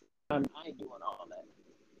women is, I ain't doing all that.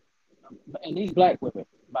 And these black women,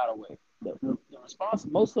 by the way, the response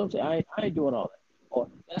most of them say, I ain't doing all that, or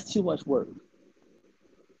that's too much work.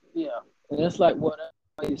 Yeah, and it's like, well, that's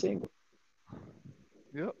why you're single.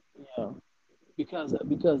 Yep. Yeah, because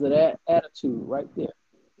of that attitude right there.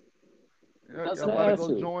 Yeah, Because y'all of the about to go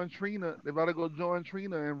attitude. join Trina. They about to go join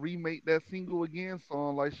Trina and remake that single again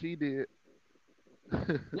song like she did.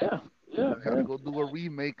 Yeah, yeah, Gotta yeah, go do a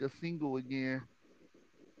remake, a single again.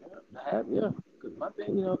 yeah. Yeah. Because my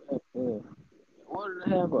thing, order to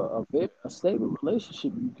have a stable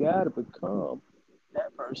relationship, you gotta become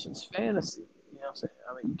that person's fantasy. You know what I'm saying?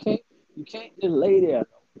 I mean, you can't just lay there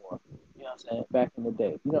no more. You know what I'm saying? Back in the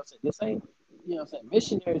day, you know what I'm saying? This ain't, you know what I'm saying,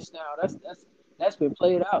 missionary style. That's been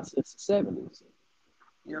played out since the '70s.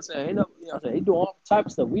 You know what I'm saying? Ain't no, you know what I'm saying? They do all type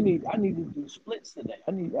of stuff. I need to do splits today.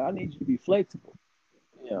 I need you to be flexible.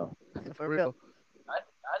 You know, For real.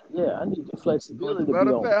 yeah, I need the flexibility to be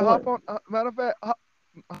Matter of on fact, point. hop on. Matter of fact, hop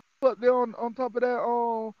up there on top of that.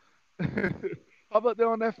 Hop up there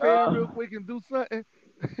on that fan real Uh, quick and do something.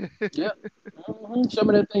 yep. Show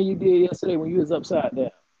me that thing you did yesterday when you was upside down.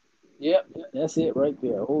 Yep, yep, that's it right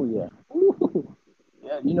there. Oh yeah. Ooh.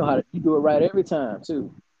 Yeah, you know how to, you do it right every time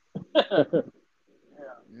too. Yeah,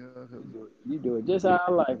 Yeah, you do it just how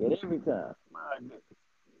I like it every time. My goodness.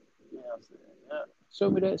 You know what I'm saying? Yeah. Show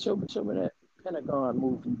me that Pentagon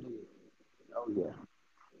move you did. Oh yeah.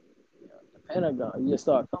 Yeah. The Pentagon. You just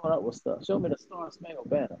start coming up with stuff. Show me the Star Spangled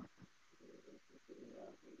Banner.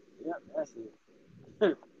 Yeah. Yep, that's it.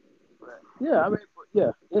 But, yeah, I mean, but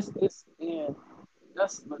yeah, it's and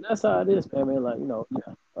that's how it is, man. I mean, like,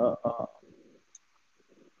 yeah,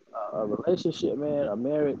 a relationship, man, a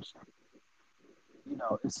marriage,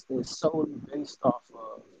 it's solely based off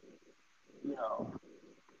of you know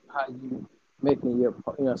how you making your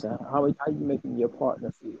you know what I'm saying how you making your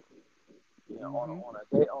partner feel, hmm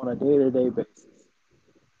on a day to day basis.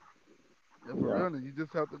 yeah, You for know, real. And you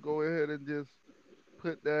just have to go ahead and just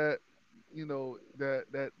put that,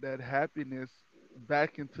 that happiness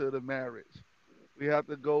back into the marriage. We have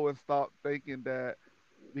to go and stop thinking that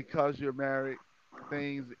because you're married,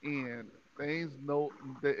 things end. Things no,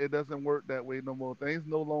 it doesn't work that way no more. Things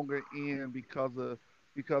no longer end because of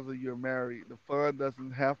you're married. The fun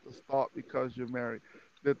doesn't have to stop because you're married.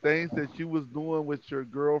 The things that you was doing with your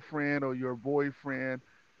girlfriend or your boyfriend,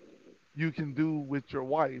 you can do with your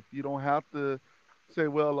wife. You don't have to say,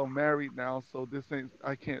 "Well, I'm married now, so this ain't.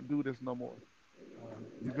 I can't do this no more."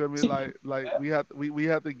 You feel me? Like we have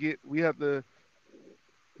to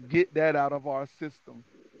get that out of our system.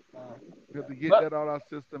 We have to get but that out of our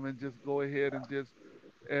system and just go ahead and just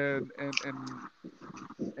and and and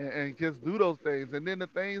and just do those things. And then the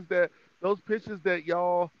things that those pictures that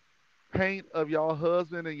y'all paint of y'all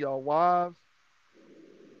husband and y'all wives,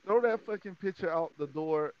 throw that fucking picture out the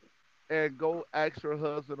door and go ask your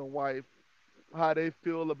husband or wife how they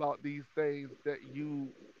feel about these things that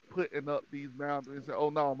you putting up these boundaries. Say, oh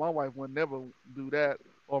no, my wife would never do that,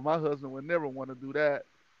 or my husband would never want to do that,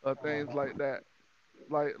 or things like that.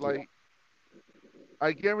 Like yeah, like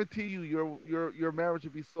I guarantee you, your marriage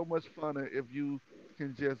would be so much funner if you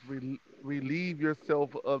can just relieve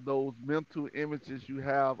yourself of those mental images you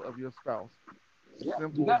have of your spouse. yeah,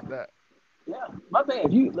 you Simple as got that. yeah. My man,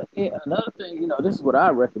 if you another thing, this is what I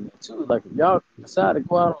recommend too. Like if y'all decide to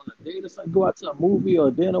go out on a date or something, go out to a movie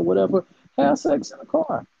or dinner, whatever, have sex in the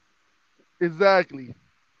car. Exactly.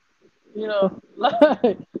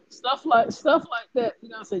 Like stuff like that. You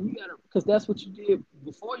know what I'm saying? You gotta, because that's what you did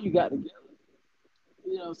before you got together.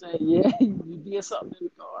 You know what I'm saying? Yeah, you did something in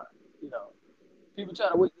the car. You know, people try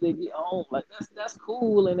to wait till they get home. Like that's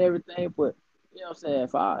cool and everything, but you know what I'm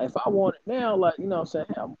saying? If I want it now, like what I'm saying,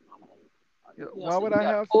 Yeah, you know what I'm why saying, would you I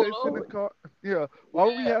gotta have pull sex in the over. car? Yeah, why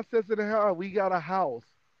would we Yeah, have sex in the car? We got a house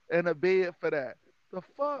and a bed for that. The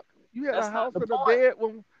fuck? You had a that's not house the and a point. bed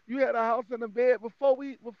when you had a house and a bed before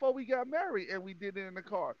we got married, and we did it in the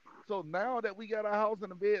car. So now that we got a house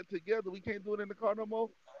and a bed together, we can't do it in the car no more.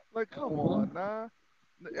 Like, come on, Hmm. nah.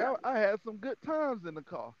 Yeah, I had some good times in the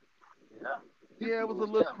car. yeah. Yeah, it was a People,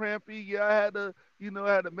 little yeah, crampy. Yeah, I had to,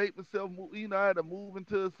 I had to make myself move. I had to move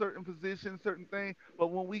into a certain position, certain thing. But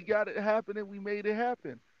when we got it happening, we made it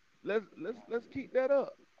happen. Let's keep that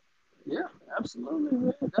up. yeah, absolutely,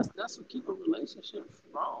 man. That's what keep a relationship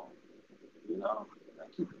strong. You know,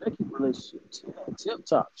 they keep relationships tip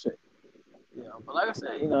top shape. But like I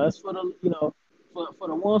said, it's for the for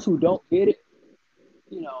the ones who don't get it.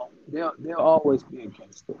 They'll always be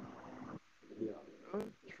against it. You know,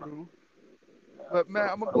 True. But man,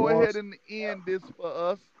 I'm gonna for the go ahead ones. and end this for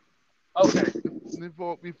us Okay.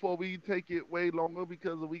 before we take it way longer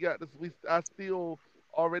because we got this. I still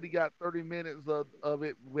already got 30 minutes of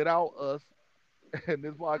it without us, and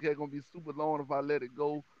this podcast gonna be super long if I let it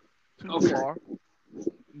go too Okay. far.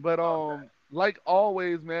 But Okay. like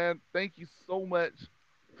always, man, thank you so much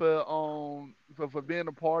for being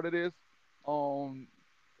a part of this. Um,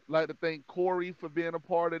 like to thank Corey for being a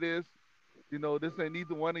part of this. This ain't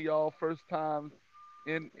neither one of y'all first times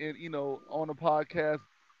in on a podcast,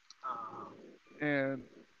 Uh, and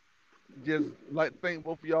just like to thank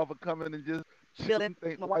both of y'all for coming and just chilling.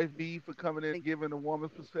 Thank my wife B for coming in and giving a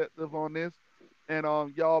woman's perspective on this. And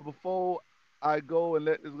y'all, before I go and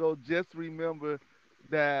let this go, just remember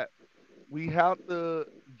that we have to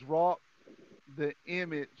drop the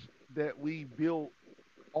image that we built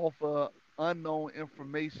off of unknown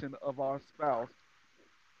information of our spouse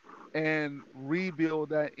and rebuild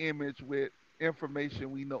that image with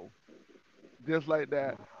information we know. Just like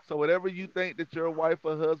that. So whatever you think that your wife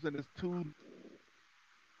or husband is too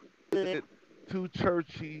good, too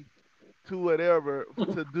churchy, too whatever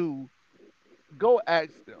to do, go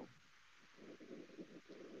ask them.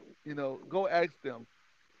 Go ask them.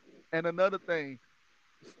 And another thing,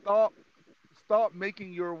 stop stop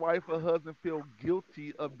making your wife or husband feel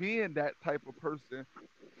guilty of being that type of person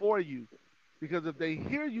for you. Because if they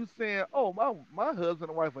hear you saying, "Oh, my husband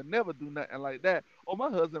and wife would never do nothing like that," "Oh, my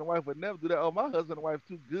husband and wife would never do that," "Oh, my husband and wife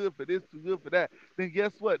too good for this, too good for that," then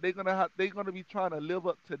guess what? They're gonna be trying to live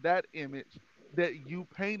up to that image that you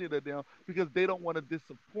painted of them because they don't want to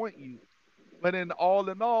disappoint you. But in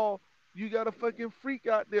all, you got a fucking freak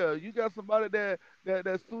out there. You got somebody that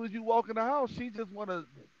as soon as you walk in the house, she just wanna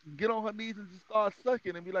get on her knees and just start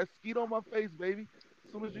sucking and be like, "Skeet on my face, baby."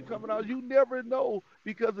 As soon as you coming out, you never know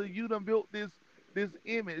because of you done built this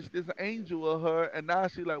image, this angel of her, and now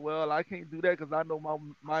she like, well, I can't do that because I know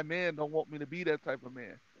my man don't want me to be that type of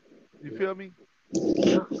man. You feel me? So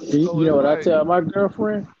You know it's what I like, tell my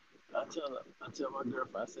girlfriend? I tell my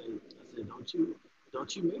girlfriend, I say,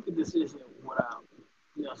 don't you make a decision without,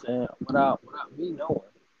 you know what I'm saying, without me knowing. You know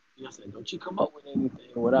what I'm saying? Don't you come up with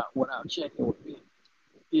anything without checking with me.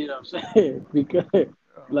 You know what I'm saying? Because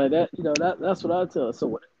like that, that's what I tell her. So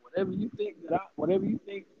whatever you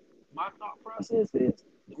think my thought process is,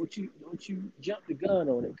 don't you jump the gun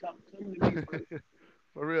on it. Come to me first.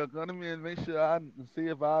 for real, gonna me and make sure I see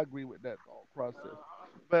if I agree with that thought process.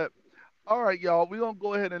 But all right, y'all, we're gonna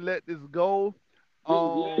go ahead and let this go.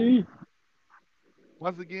 Um, Yeah.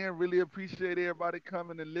 Once again, really appreciate everybody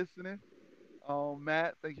coming and listening.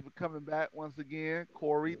 Matt, thank you for coming back once again.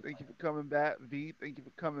 Corey, thank you for coming back. V, thank you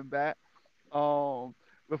for coming back. Um,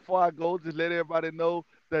 Before I go, just let everybody know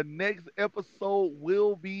the next episode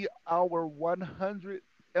will be our 100th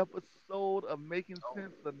episode of Making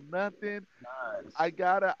Sense of Nothing. Nice. I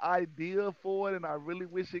got an idea for it, and I really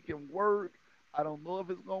wish it can work. I don't know if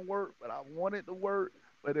it's gonna work, but I want it to work.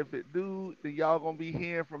 But if it do, then y'all gonna be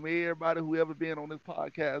hearing from everybody who ever been on this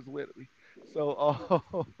podcast with me. So,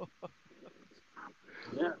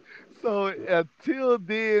 Yeah. so Yeah. until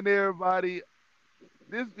then, everybody,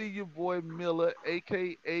 this be your boy Miller,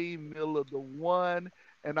 aka Miller the One,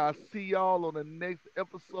 and I'll see y'all on the next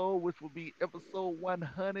episode, which will be episode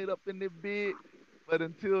 100 up in the bit. But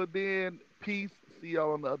until then, peace. See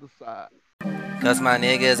y'all on the other side. Cause my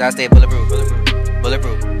niggas, I stay bulletproof.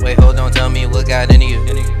 Bulletproof. Wait, hold on, tell me what got into you.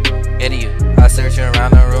 Into you. I search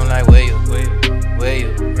around the room like where you? Where you?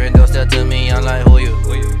 Rendo step to me, I'm like who you?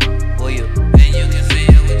 Who you? And you can say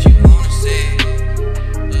what you wanna say,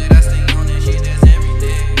 but I stay on this shit that's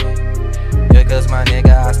everything. Yeah, cause my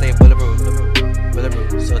nigga, I stay bulletproof.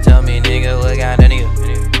 Bulletproof. So tell me, nigga, what got